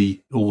the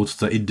indie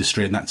author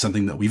industry, and that's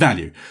something that we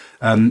value.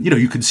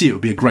 You can see it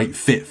would be a great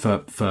fit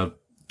for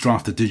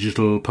Drafter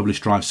Digital, Publish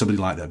Drive, somebody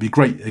like that. It'd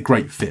be a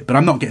great fit. But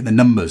I'm not getting the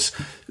numbers,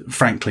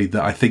 frankly,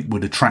 that I think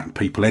would attract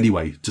people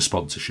anyway to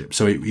sponsorship.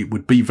 So it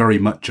would be very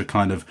much a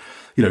kind of,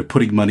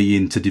 putting money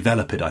in to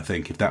develop it, I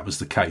think, if that was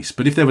the case.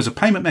 But if there was a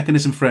payment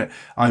mechanism for it,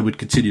 I would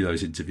continue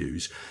those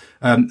interviews.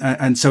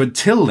 And so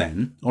until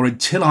then, or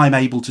until I'm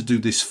able to do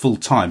this full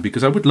time,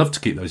 because I would love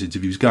to keep those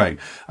interviews going,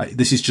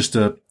 this is just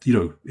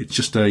it's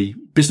just a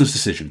business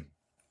decision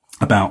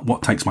about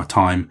what takes my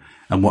time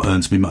and what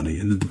earns me money.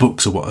 And the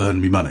books are what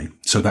earn me money.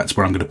 So that's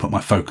where I'm going to put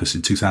my focus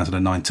in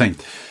 2019.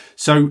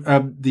 So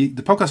the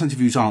podcast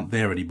interviews aren't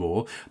there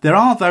anymore. There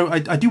are, though, I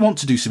do want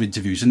to do some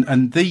interviews.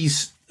 And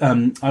these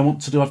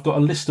I've got a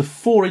list of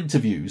 4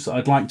 interviews that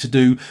I'd like to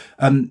do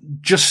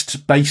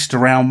just based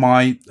around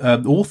my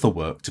author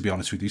work, to be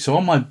honest with you. So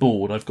on my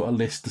board, I've got a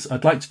list.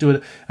 I'd like to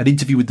do an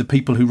interview with the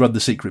people who run the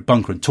Secret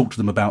Bunker and talk to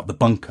them about the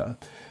bunker.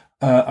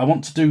 I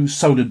want to do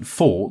Solent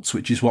Forts,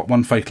 which is what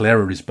One Fatal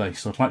Error is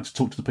based on. I'd like to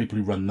talk to the people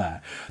who run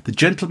that. The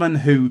gentleman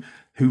who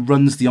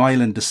runs the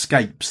Island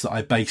Escapes that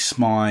I base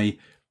my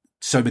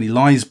So Many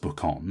Lies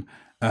book on,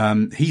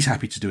 he's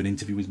happy to do an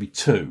interview with me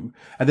too.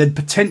 And then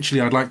potentially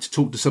I'd like to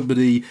talk to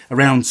somebody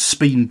around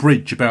Speen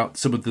Bridge about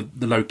some of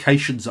the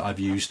locations that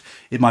I've used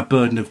in my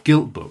Burden of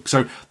Guilt book.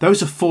 So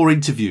those are 4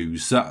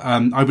 interviews that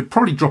I would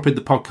probably drop in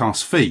the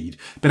podcast feed,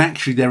 but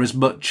actually they're as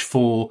much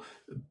for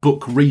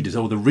book readers,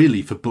 or they're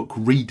really for book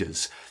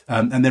readers,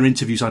 and they're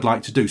interviews I'd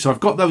like to do. So I've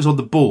got those on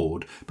the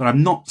board, but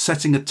I'm not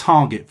setting a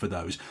target for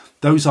those.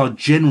 Those are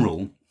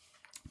general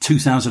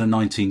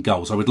 2019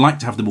 goals. I would like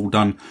to have them all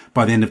done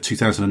by the end of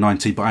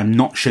 2019, but I'm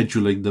not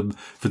scheduling them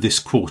for this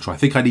quarter. I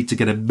think I need to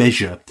get a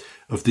measure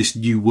of this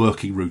new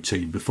working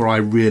routine before I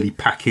really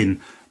pack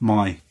in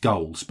my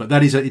goals. But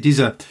it is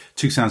a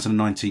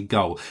 2019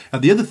 goal.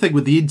 And the other thing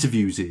with the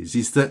interviews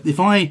is that if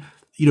I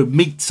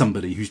meet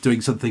somebody who's doing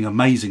something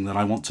amazing that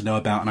I want to know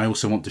about and I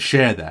also want to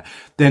share that,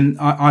 then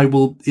I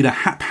will, in a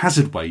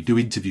haphazard way, do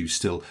interviews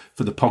still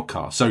for the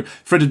podcast. So,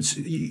 for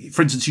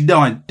instance,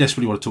 I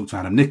desperately want to talk to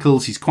Adam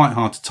Nichols. He's quite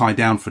hard to tie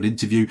down for an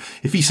interview.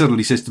 If he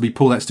suddenly says to me,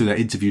 Paul, let's do that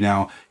interview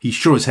now, he's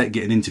sure as heck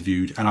getting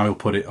interviewed, and I will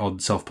put it on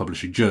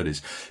Self-Publishing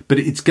Journeys. But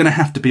it's going to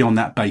have to be on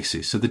that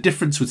basis. So the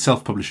difference with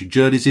Self-Publishing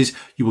Journeys is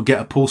you will get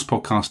a Paul's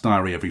Podcast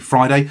Diary every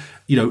Friday,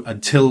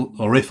 until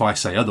or if I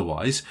say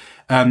otherwise.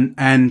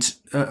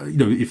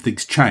 If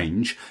things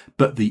change,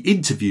 but the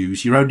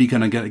interviews you're only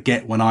going to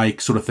get when I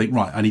sort of think,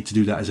 right, I need to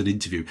do that as an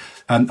interview.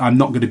 I'm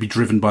not going to be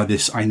driven by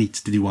this. I need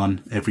to do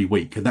one every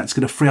week. And that's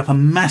going to free up a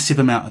massive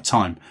amount of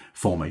time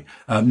for me.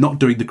 Not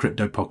doing the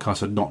crypto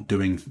podcast and not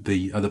doing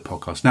the other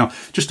podcast. Now,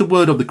 just a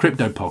word on the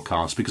crypto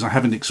podcast, because I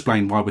haven't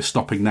explained why we're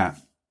stopping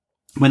that.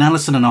 When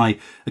Alison and I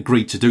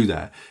agreed to do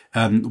that,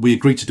 we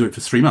agreed to do it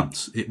for 3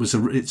 months.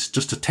 It's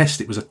just a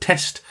test. It was a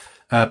test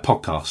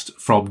podcast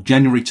from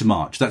January to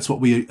March. That's what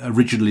we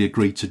originally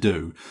agreed to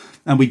do.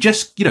 And we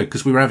just,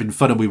 because we were having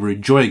fun and we were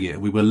enjoying it,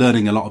 we were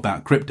learning a lot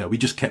about crypto, we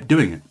just kept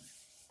doing it.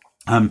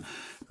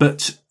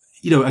 But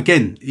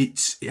again,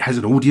 it has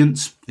an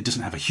audience. It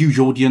doesn't have a huge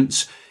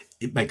audience.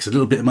 It makes a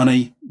little bit of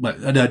money. Well,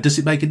 does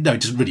it make it? No,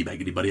 it doesn't really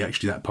make any money,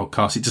 actually, that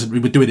podcast. It doesn't.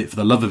 We're doing it for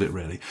the love of it,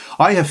 really.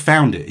 I have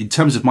found it, in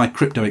terms of my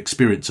crypto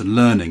experience and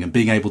learning and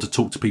being able to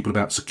talk to people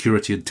about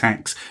security and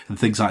tax and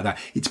things like that,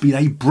 it's been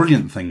a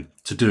brilliant thing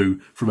to do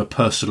from a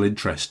personal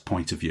interest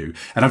point of view.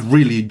 And I've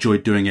really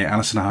enjoyed doing it.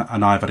 Alison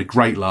and I have had a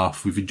great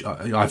laugh.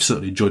 I've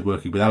certainly enjoyed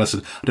working with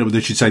Alison. I don't know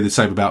whether she'd say the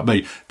same about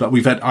me, but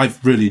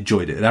I've really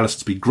enjoyed it. And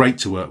Alison's been great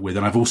to work with.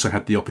 And I've also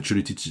had the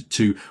opportunity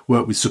to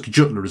work with Suki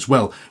Jutla as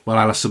well while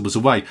Alison was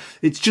away.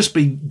 It's just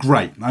been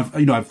great.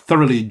 I've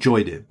thoroughly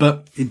enjoyed it.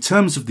 But in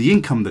terms of the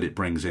income that it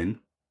brings in,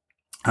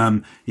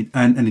 and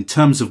in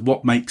terms of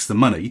what makes the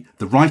money,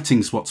 the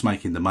writing's what's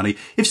making the money.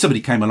 If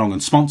somebody came along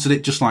and sponsored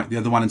it, just like the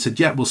other one, and said,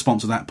 yeah, we'll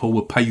sponsor that, Paul,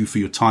 we'll pay you for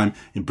your time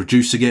in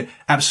producing it,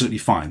 absolutely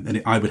fine.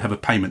 And I would have a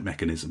payment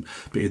mechanism.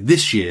 But in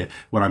this year,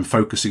 when I'm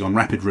focusing on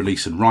rapid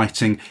release and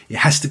writing, it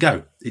has to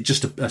go. It's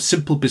just a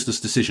simple business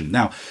decision.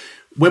 Now,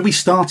 when we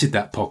started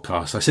that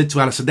podcast, I said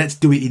to Alison, let's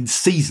do it in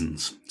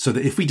seasons, so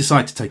that if we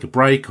decide to take a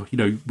break, or,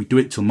 we do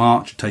it till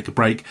March and take a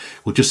break,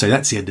 we'll just say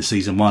that's the end of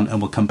season 1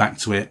 and we'll come back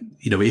to it,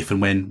 if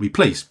and when we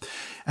please.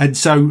 And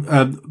so,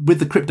 with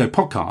the Crypto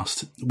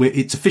podcast,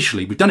 it's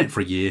officially, we've done it for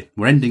a year.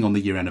 We're ending on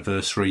the year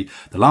anniversary.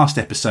 The last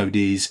episode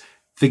is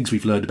things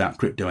we've learned about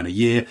crypto in a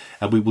year.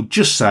 And we will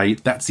just say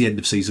that's the end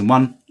of season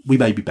 1. We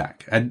may be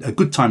back. And a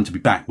good time to be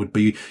back would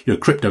be,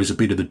 cryptos have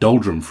been in the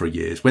doldrum for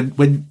years.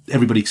 When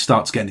everybody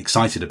starts getting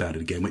excited about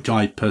it again, which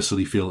I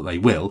personally feel that they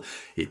will,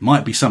 it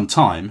might be some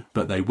time,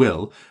 but they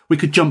will. We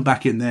could jump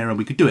back in there and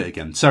we could do it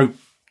again. So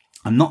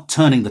I'm not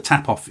turning the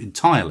tap off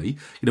entirely.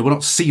 We're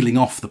not sealing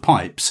off the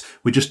pipes.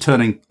 We're just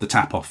turning the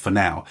tap off for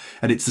now.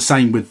 And it's the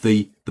same with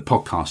the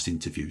podcast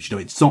interviews.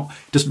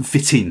 It doesn't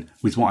fit in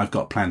with what I've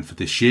got planned for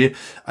this year.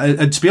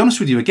 And to be honest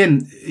with you,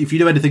 again, if you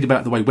know anything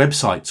about the way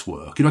websites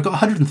work, I've got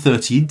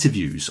 130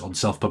 interviews on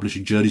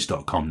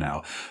selfpublishingjourneys.com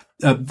now.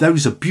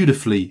 Those are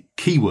beautifully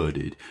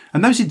keyworded,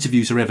 and those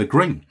interviews are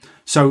evergreen.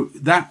 So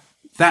that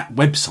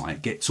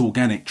website gets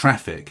organic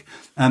traffic.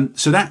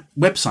 So that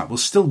website will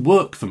still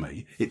work for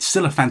me. It's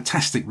still a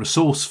fantastic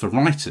resource for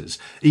writers,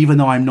 even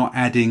though I'm not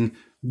adding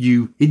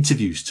new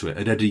interviews to it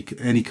at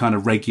any kind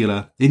of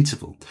regular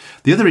interval.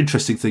 The other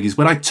interesting thing is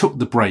when I took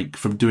the break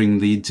from doing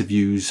the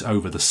interviews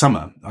over the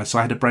summer, so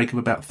I had a break of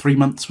about 3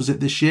 months, was it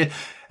this year?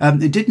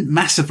 It didn't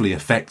massively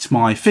affect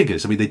my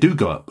figures. I mean, they do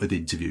go up with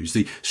interviews.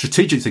 The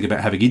strategic thing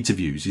about having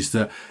interviews is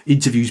that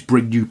interviews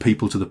bring new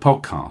people to the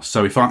podcast.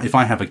 So if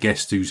I have a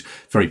guest who's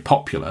very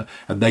popular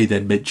and they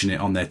then mention it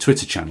on their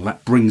Twitter channel,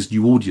 that brings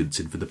new audience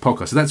in for the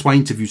podcast. So that's why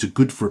interviews are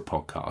good for a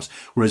podcast.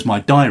 Whereas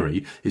my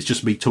diary is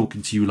just me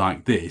talking to you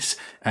like this.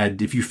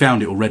 And if you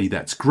found it already,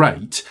 that's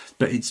great.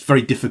 But it's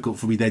very difficult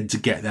for me then to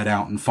get that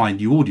out and find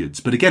new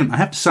audience. But again, I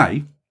have to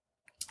say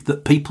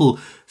that people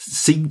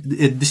see,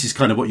 this is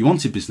kind of what you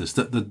want in business,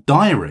 that the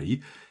diary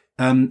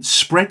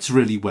spreads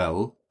really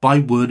well by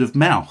word of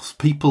mouth.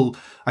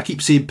 I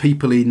keep seeing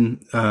people in,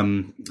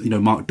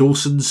 Mark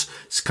Dawson's,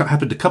 it's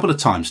happened a couple of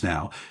times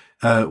now,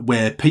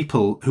 where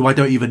people who I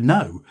don't even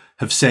know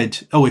have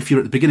said, oh, if you're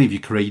at the beginning of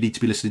your career, you need to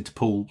be listening to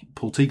Paul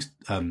Teague's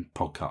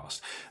podcast.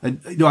 And,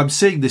 I'm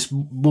seeing this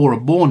more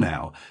and more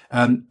now,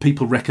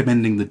 people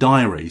recommending the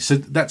diary. So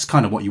that's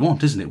kind of what you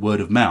want, isn't it?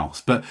 Word of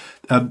mouth. But,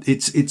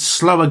 it's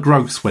slower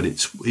growth when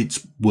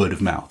it's word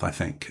of mouth, I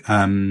think.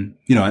 And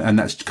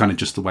that's kind of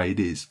just the way it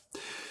is.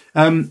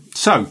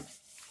 So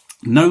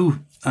no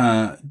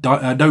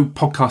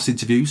podcast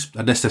interviews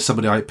unless there's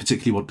somebody I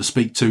particularly want to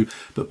speak to,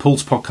 but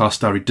Paul's podcast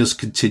diary does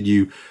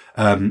continue.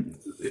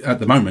 At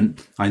the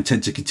moment, I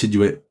intend to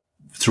continue it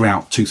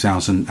throughout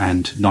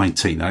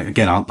 2019.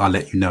 Again, I'll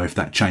let you know if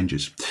that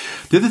changes.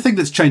 The other thing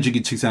that's changing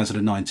in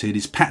 2019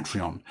 is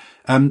Patreon.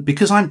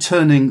 Because I'm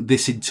turning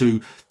this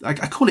into, I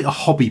call it a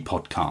hobby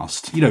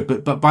podcast,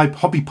 but by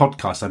hobby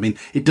podcast, I mean,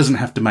 it doesn't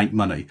have to make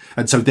money.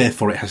 And so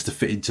therefore it has to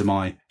fit into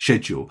my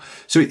schedule.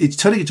 So it's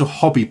turning into a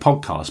hobby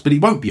podcast, but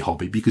it won't be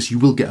hobby because you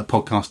will get a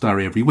podcast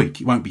diary every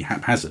week. It won't be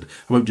haphazard.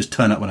 I won't just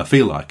turn up when I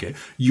feel like it.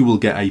 You will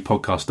get a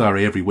podcast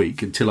diary every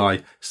week until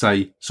I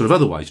say sort of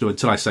otherwise,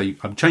 until I say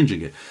I'm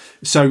changing it.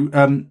 So,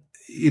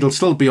 it'll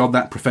still be on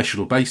that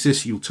professional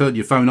basis. You'll turn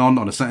your phone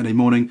on a Saturday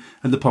morning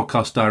and the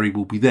podcast diary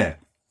will be there.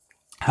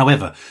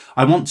 However,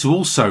 I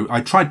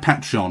tried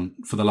Patreon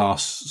for the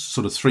last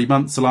sort of 3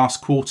 months, the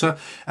last quarter.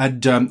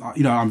 And,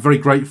 I'm very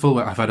grateful.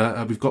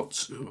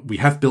 We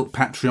have built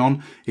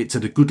Patreon. It's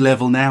at a good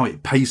level now.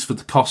 It pays for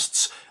the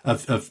costs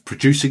of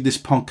producing this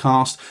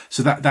podcast.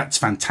 So that's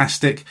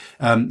fantastic.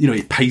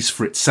 It pays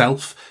for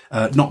itself.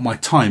 Not my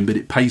time, but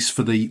it pays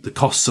for the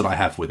costs that I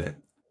have with it.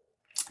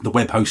 The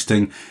web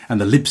hosting and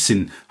the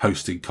Libsyn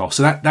hosting costs.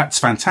 So that's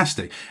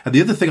fantastic. And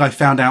the other thing I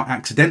found out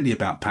accidentally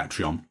about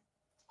Patreon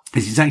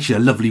is it's actually a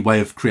lovely way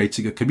of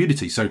creating a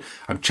community. So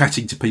I'm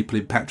chatting to people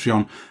in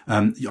Patreon.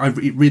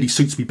 It really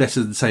suits me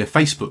better than, say, a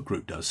Facebook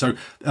group does. So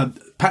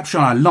Patreon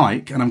I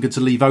like, and I'm going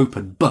to leave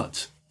open,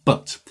 but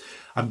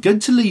I'm going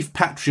to leave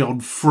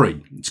Patreon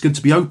free. It's going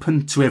to be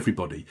open to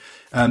everybody.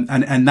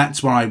 And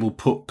that's where I will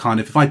put kind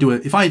of,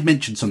 if I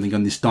mention something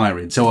on this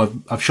diary, and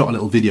so I've shot a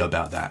little video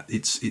about that,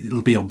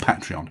 it'll be on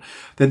Patreon,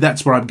 then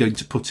that's where I'm going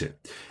to put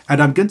it.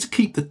 And I'm going to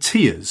keep the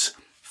tiers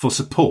for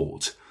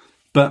support,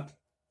 but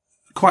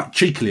quite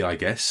cheekily, I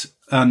guess,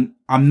 I'm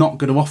not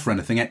going to offer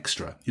anything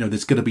extra.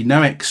 There's going to be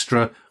no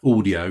extra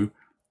audio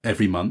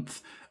every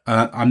month.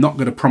 I'm not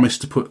going to promise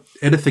to put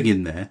anything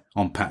in there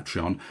on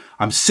Patreon.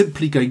 I'm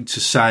simply going to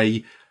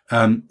say,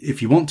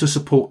 if you want to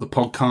support the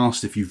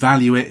podcast, if you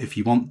value it, if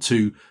you want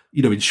to,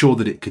 ensure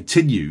that it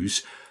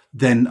continues,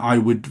 then I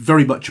would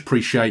very much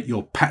appreciate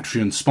your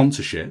Patreon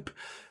sponsorship.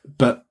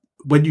 But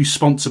when you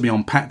sponsor me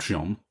on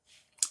Patreon,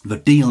 the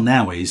deal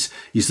now is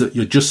that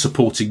you're just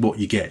supporting what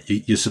you get.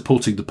 You're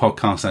supporting the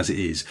podcast as it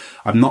is.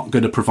 I'm not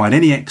going to provide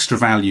any extra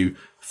value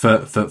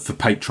for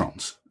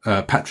patrons.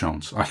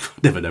 Patrons. I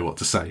never know what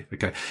to say.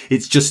 Okay.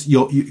 It's just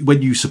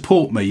when you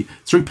support me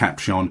through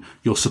Patreon,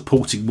 you're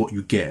supporting what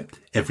you get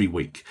every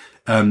week.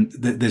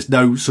 There's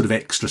no sort of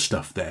extra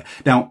stuff there.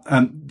 Now,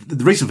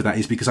 the reason for that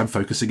is because I'm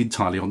focusing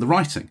entirely on the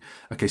writing.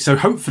 Okay. So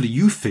hopefully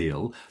you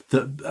feel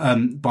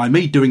that, by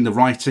me doing the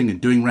writing and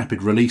doing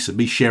rapid release and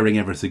me sharing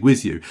everything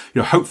with you,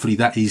 hopefully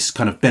that is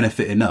kind of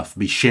benefit enough,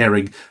 me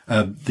sharing,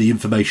 the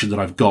information that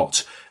I've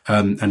got,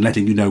 and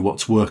letting you know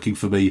what's working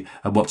for me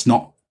and what's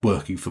not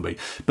working for me.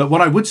 But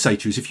what I would say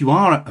to you is if you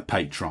are a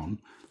patron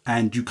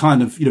and you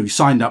kind of, you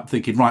signed up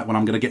thinking, right, well,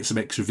 I'm going to get some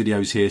extra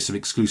videos here, some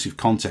exclusive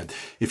content.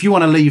 If you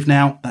want to leave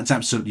now, that's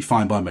absolutely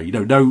fine by me.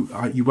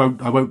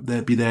 I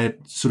won't be there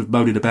sort of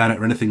moaning about it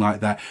or anything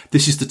like that.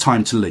 This is the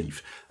time to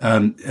leave.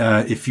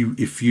 If you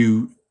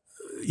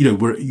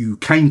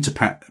came to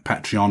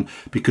Patreon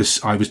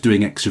because I was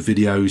doing extra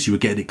videos, you were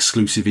getting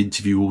exclusive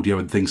interview audio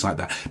and things like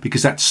that,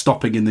 because that's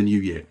stopping in the new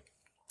year.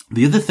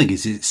 The other thing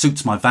is it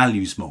suits my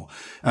values more.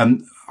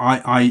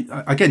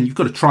 Again, you've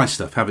got to try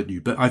stuff, haven't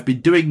you? But I've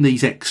been doing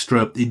these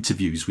extra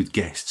interviews with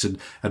guests and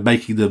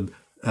making them,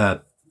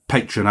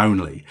 Patreon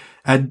only.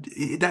 And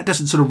that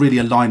doesn't sort of really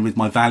align with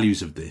my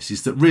values of this,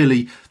 is that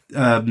really,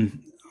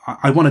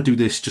 I want to do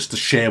this just to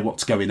share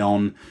what's going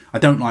on. I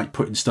don't like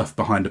putting stuff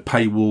behind a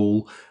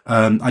paywall.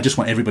 I just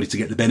want everybody to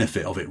get the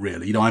benefit of it,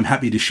 really. I'm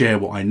happy to share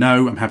what I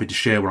know. I'm happy to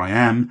share where I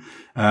am,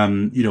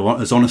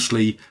 as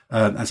honestly,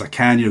 as I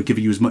can,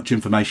 giving you as much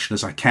information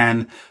as I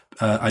can.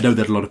 I know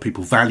that a lot of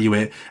people value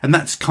it, and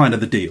that's kind of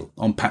the deal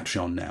on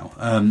Patreon now.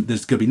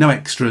 There's going to be no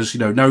extras,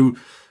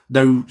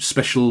 no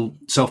special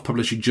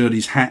self-publishing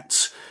journeys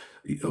hats,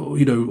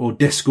 or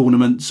desk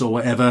ornaments or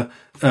whatever.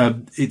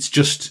 It's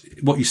just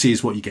what you see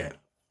is what you get.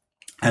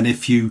 And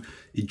if you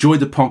enjoy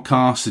the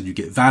podcast and you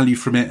get value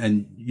from it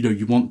and,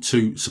 you want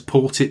to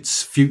support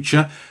its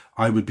future,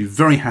 I would be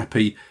very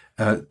happy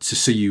to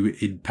see you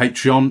in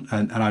Patreon.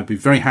 And I'd be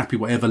very happy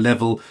whatever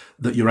level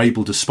that you're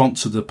able to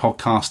sponsor the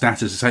podcast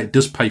at. As I say, it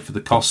does pay for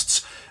the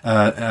costs,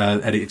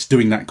 and it's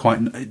doing that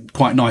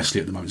quite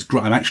nicely at the moment.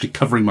 I'm actually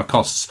covering my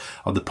costs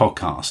on the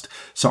podcast.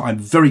 So I'm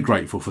very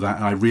grateful for that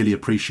and I really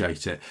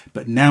appreciate it.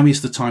 But now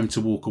is the time to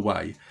walk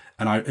away.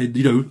 And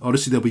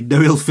honestly, there'll be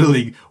no ill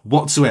feeling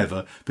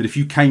whatsoever. But if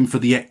you came for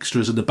the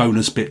extras and the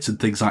bonus bits and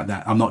things like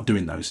that, I'm not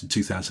doing those in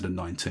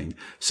 2019.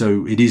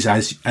 So it is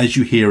as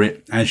you hear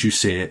it, as you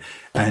see it.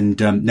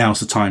 And, now's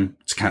the time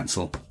to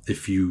cancel.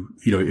 If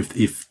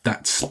if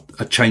that's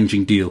a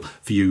changing deal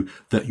for you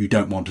that you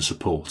don't want to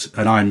support.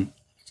 And I'm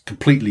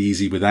completely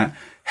easy with that.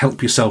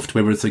 Help yourself to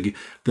everything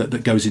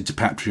that goes into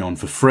Patreon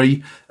for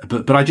free.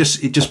 But it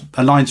just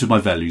aligns with my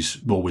values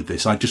more with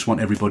this. I just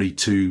want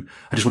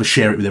to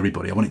share it with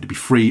everybody. I want it to be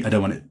free. I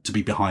don't want it to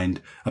be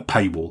behind a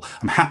paywall.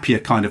 I'm happier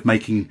kind of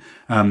making,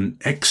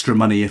 extra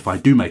money if I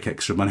do make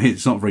extra money.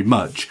 It's not very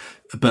much,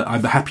 but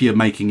I'm happier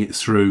making it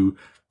through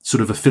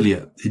sort of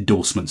affiliate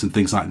endorsements and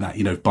things like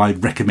that, by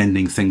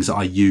recommending things that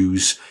I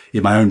use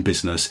in my own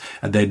business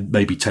and then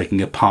maybe taking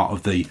a part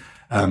of the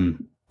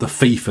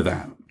fee for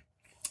that.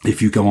 If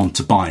you go on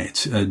to buy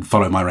it and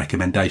follow my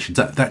recommendations,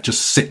 that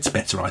just sits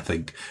better, I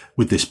think,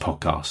 with this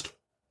podcast.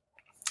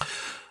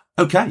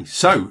 Okay.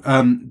 So,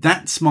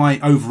 that's my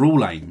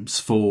overall aims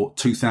for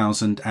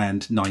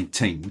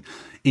 2019.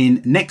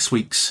 In next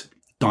week's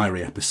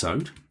diary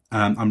episode,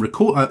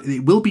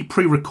 it will be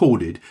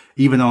pre-recorded,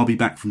 even though I'll be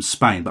back from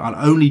Spain, but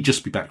I'll only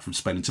just be back from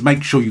Spain. And to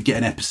make sure you get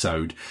an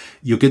episode,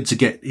 you're going to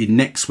get in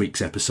next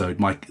week's episode,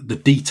 the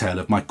detail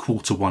of my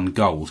Q1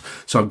 goals.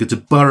 So I'm going to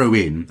burrow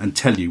in and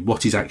tell you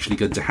what is actually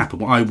going to happen,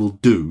 what I will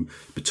do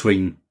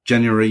between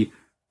January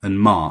and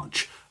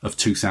March of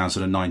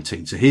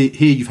 2019. So here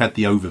you've had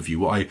the overview,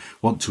 what I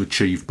want to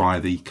achieve by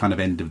the kind of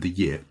end of the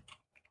year.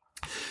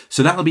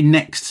 So that'll be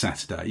next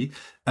Saturday.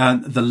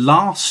 The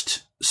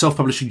last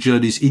Self-Publishing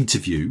Journeys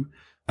interview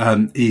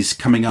is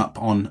coming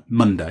up on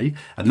Monday,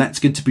 and that's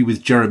going to be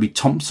with Jeremy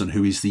Thompson,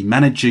 who is the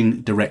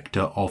managing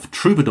director of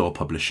Troubadour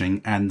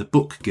Publishing and the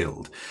Book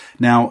Guild.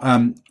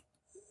 Now,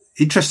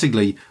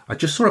 interestingly, I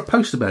just saw a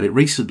post about it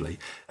recently.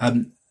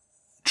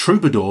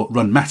 Troubadour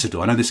run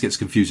Matador. I know this gets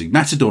confusing.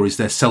 Matador is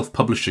their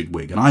self-publishing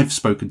wing, and I've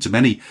spoken to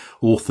many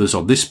authors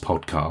on this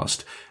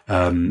podcast.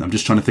 I'm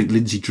just trying to think.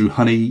 Lindsay Drew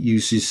Honey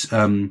uses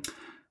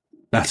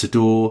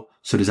Matador.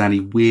 So does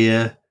Annie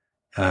Weir.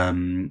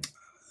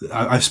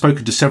 I've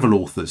spoken to several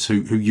authors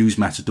who use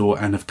Matador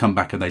and have come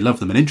back and they love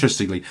them. And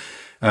interestingly,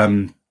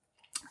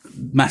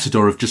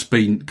 Matador have just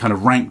been kind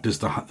of ranked as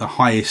the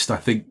highest, I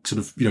think, sort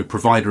of,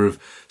 provider of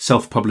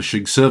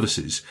self-publishing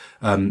services,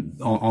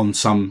 on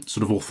some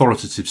sort of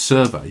authoritative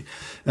survey,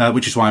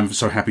 which is why I'm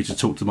so happy to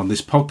talk to them on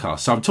this podcast.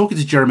 So I'm talking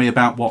to Jeremy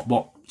about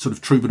what sort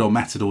of Troubadour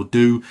Matador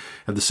do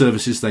and the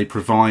services they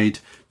provide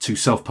to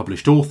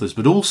self-published authors,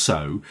 but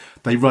also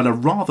they run a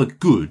rather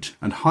good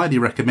and highly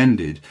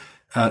recommended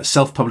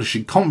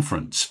self-publishing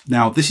conference.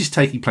 Now, this is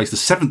taking place, the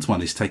 7th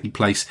one is taking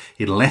place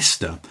in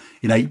Leicester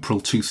in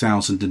April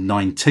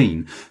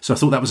 2019. So I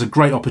thought that was a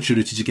great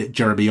opportunity to get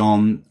Jeremy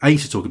on, A,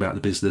 to talk about the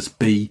business,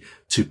 B,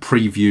 to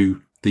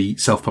preview the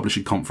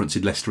self-publishing conference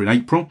in Leicester in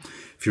April.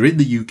 If you're in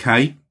the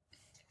UK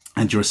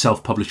and you're a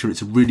self-publisher,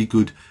 it's a really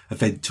good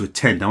event to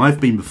attend. Now, I've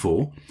been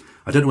before.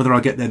 I don't know whether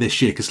I'll get there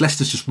this year because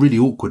Leicester's just really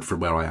awkward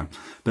from where I am.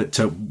 But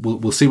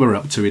we'll see where we're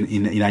up to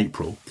in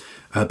April.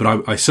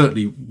 But I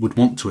certainly would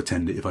want to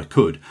attend it if I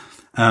could.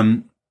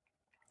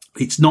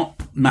 It's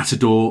not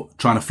Matador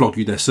trying to flog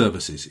you their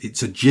services.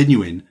 It's a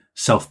genuine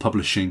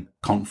self-publishing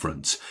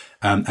conference.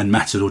 And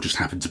Matador just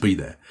happened to be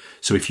there.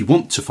 So if you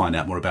want to find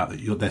out more about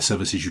their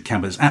services, you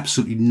can, but there's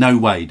absolutely no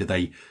way that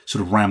they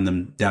sort of ram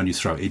them down your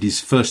throat. It is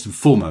first and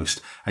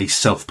foremost a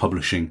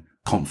self-publishing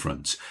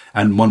conference,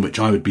 and one which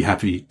I would be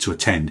happy to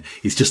attend.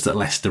 It's just that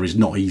Leicester is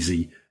not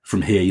easy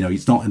from here.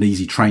 It's not an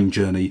easy train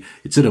journey.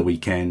 It's at a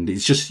weekend.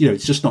 It's just,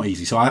 it's just not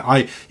easy. So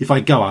if I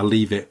go, I'll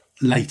leave it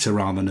later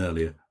rather than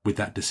earlier with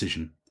that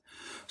decision.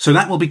 So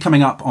that will be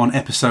coming up on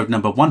episode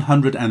number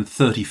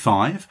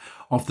 135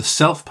 of the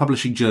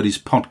Self-Publishing Journeys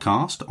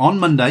podcast on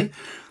Monday,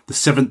 the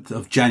 7th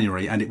of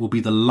January, and it will be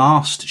the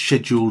last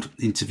scheduled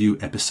interview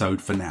episode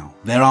for now.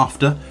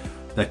 Thereafter,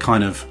 they're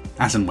kind of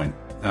as and when.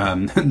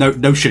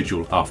 No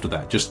schedule after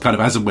that, just kind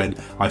of as and when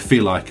I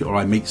feel like it or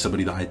I meet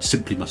somebody that I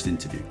simply must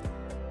interview.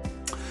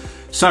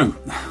 So,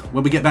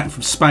 when we get back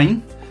from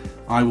Spain,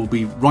 I will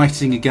be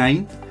writing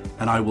again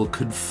and I will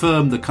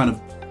confirm the kind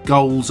of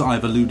goals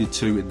I've alluded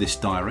to in this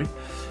diary.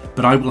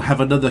 But I will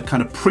have another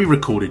kind of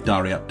pre-recorded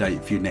diary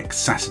update for you next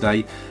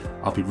Saturday.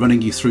 I'll be running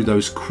you through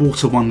those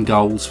Q1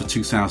 goals for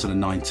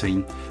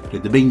 2019. But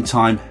in the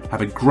meantime,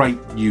 have a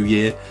great new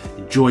year.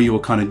 Enjoy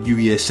your kind of New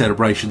Year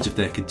celebrations if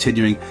they're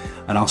continuing.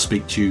 And I'll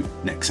speak to you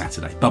next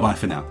Saturday. Bye-bye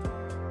for now.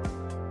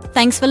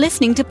 Thanks for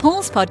listening to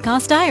Paul's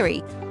Podcast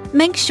Diary.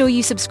 Make sure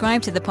you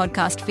subscribe to the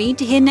podcast feed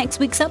to hear next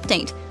week's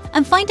update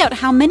and find out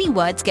how many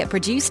words get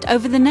produced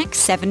over the next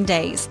 7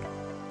 days.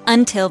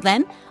 Until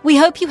then, we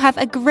hope you have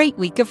a great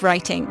week of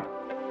writing.